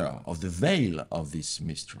corner of the veil of this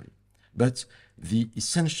mystery, but the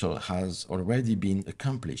essential has already been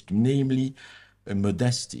accomplished, namely a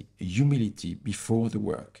modesty, a humility before the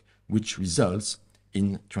work, which results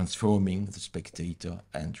in transforming the spectator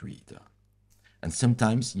and reader, and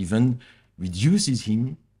sometimes even reduces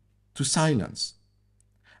him to silence.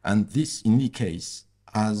 And this, in any case,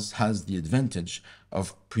 has the advantage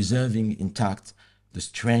of preserving intact the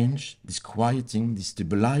strange, disquieting,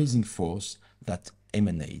 destabilizing force that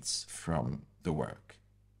emanates from the work.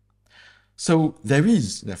 So there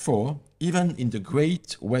is, therefore, even in the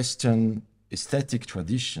great Western aesthetic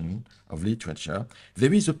tradition of literature,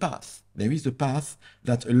 there is a path. There is a path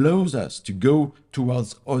that allows us to go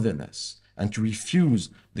towards otherness and to refuse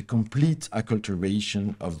the complete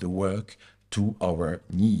acculturation of the work to our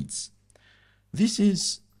needs. This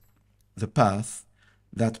is the path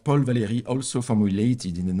that Paul Valéry also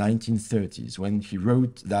formulated in the 1930s when he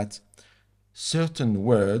wrote that certain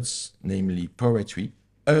words, namely poetry,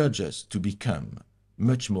 urge us to become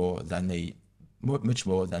much more than they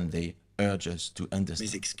urge us to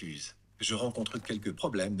understand. Mes excuses. Je rencontre quelques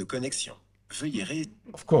problèmes de connexion. Veuillez ré...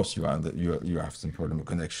 Of course you have some problem of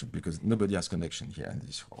connection, because nobody has connection here in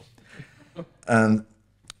this hall. And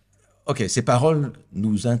ok, ces paroles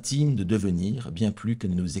nous intiment de devenir bien plus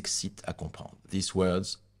qu'elles nous excitent à comprendre. These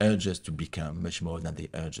words urge us to become much more than they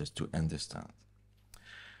urge us to understand.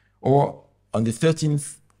 Or on the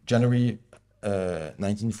 13th January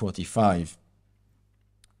 1945,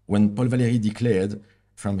 when Paul Valéry declared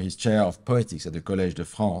from his chair of poetics at the Collège de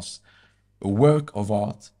France, a work of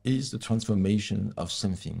art is the transformation of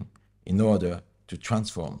something in order to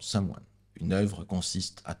transform someone. Une œuvre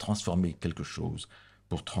consiste à transformer quelque chose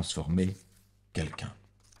pour transformer quelqu'un.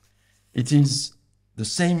 It is the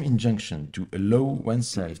same injunction to allow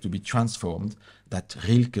oneself to be transformed that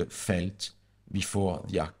Rilke felt before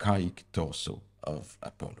the archaic torso of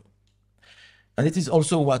Apollo. And it is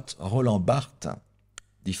also what Roland Barthes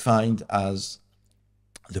defined as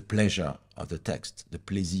the pleasure of the text, the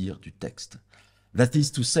plaisir du texte. That is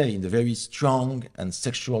to say, in the very strong and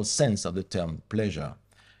sexual sense of the term pleasure,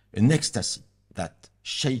 an ecstasy that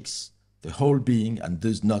shakes the whole being and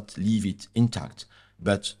does not leave it intact,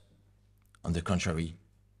 but, on the contrary,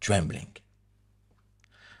 trembling.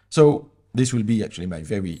 So this will be actually my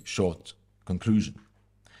very short conclusion.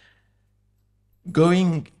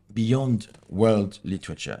 Going beyond world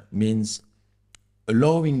literature means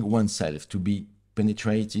allowing oneself to be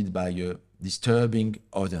penetrated by a disturbing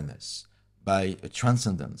otherness, by a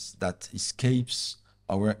transcendence that escapes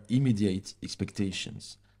our immediate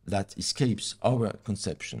expectations, that escapes our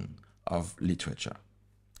conception of literature.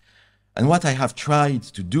 And what I have tried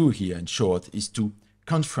to do here, in short, is to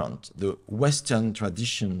confront the Western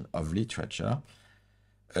tradition of literature,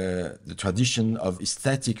 the tradition of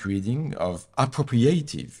aesthetic reading, of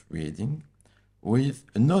appropriative reading, with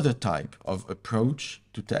another type of approach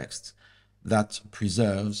to text that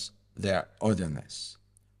preserves their otherness,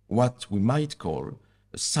 what we might call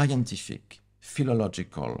a scientific,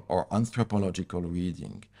 philological, or anthropological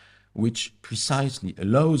reading, which precisely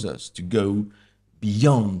allows us to go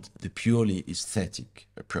beyond the purely aesthetic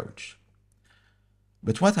approach.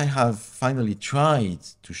 But what I have finally tried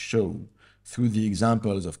to show through the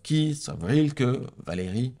examples of Keats, of Rilke,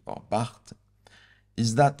 Valéry, or Barthes,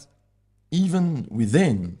 is that even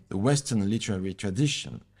within the Western literary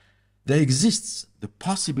tradition, there exists the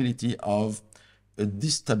possibility of a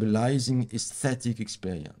destabilizing aesthetic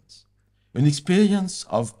experience, an experience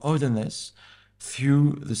of otherness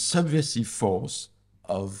through the subversive force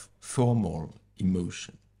of formal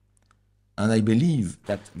emotion. And I believe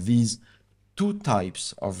that these two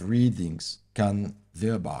types of readings can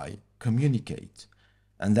thereby communicate,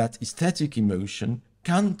 and that aesthetic emotion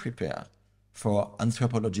can prepare for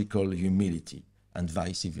anthropological humility and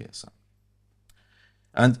vice versa.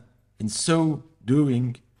 And in so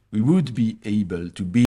doing, we would be able to be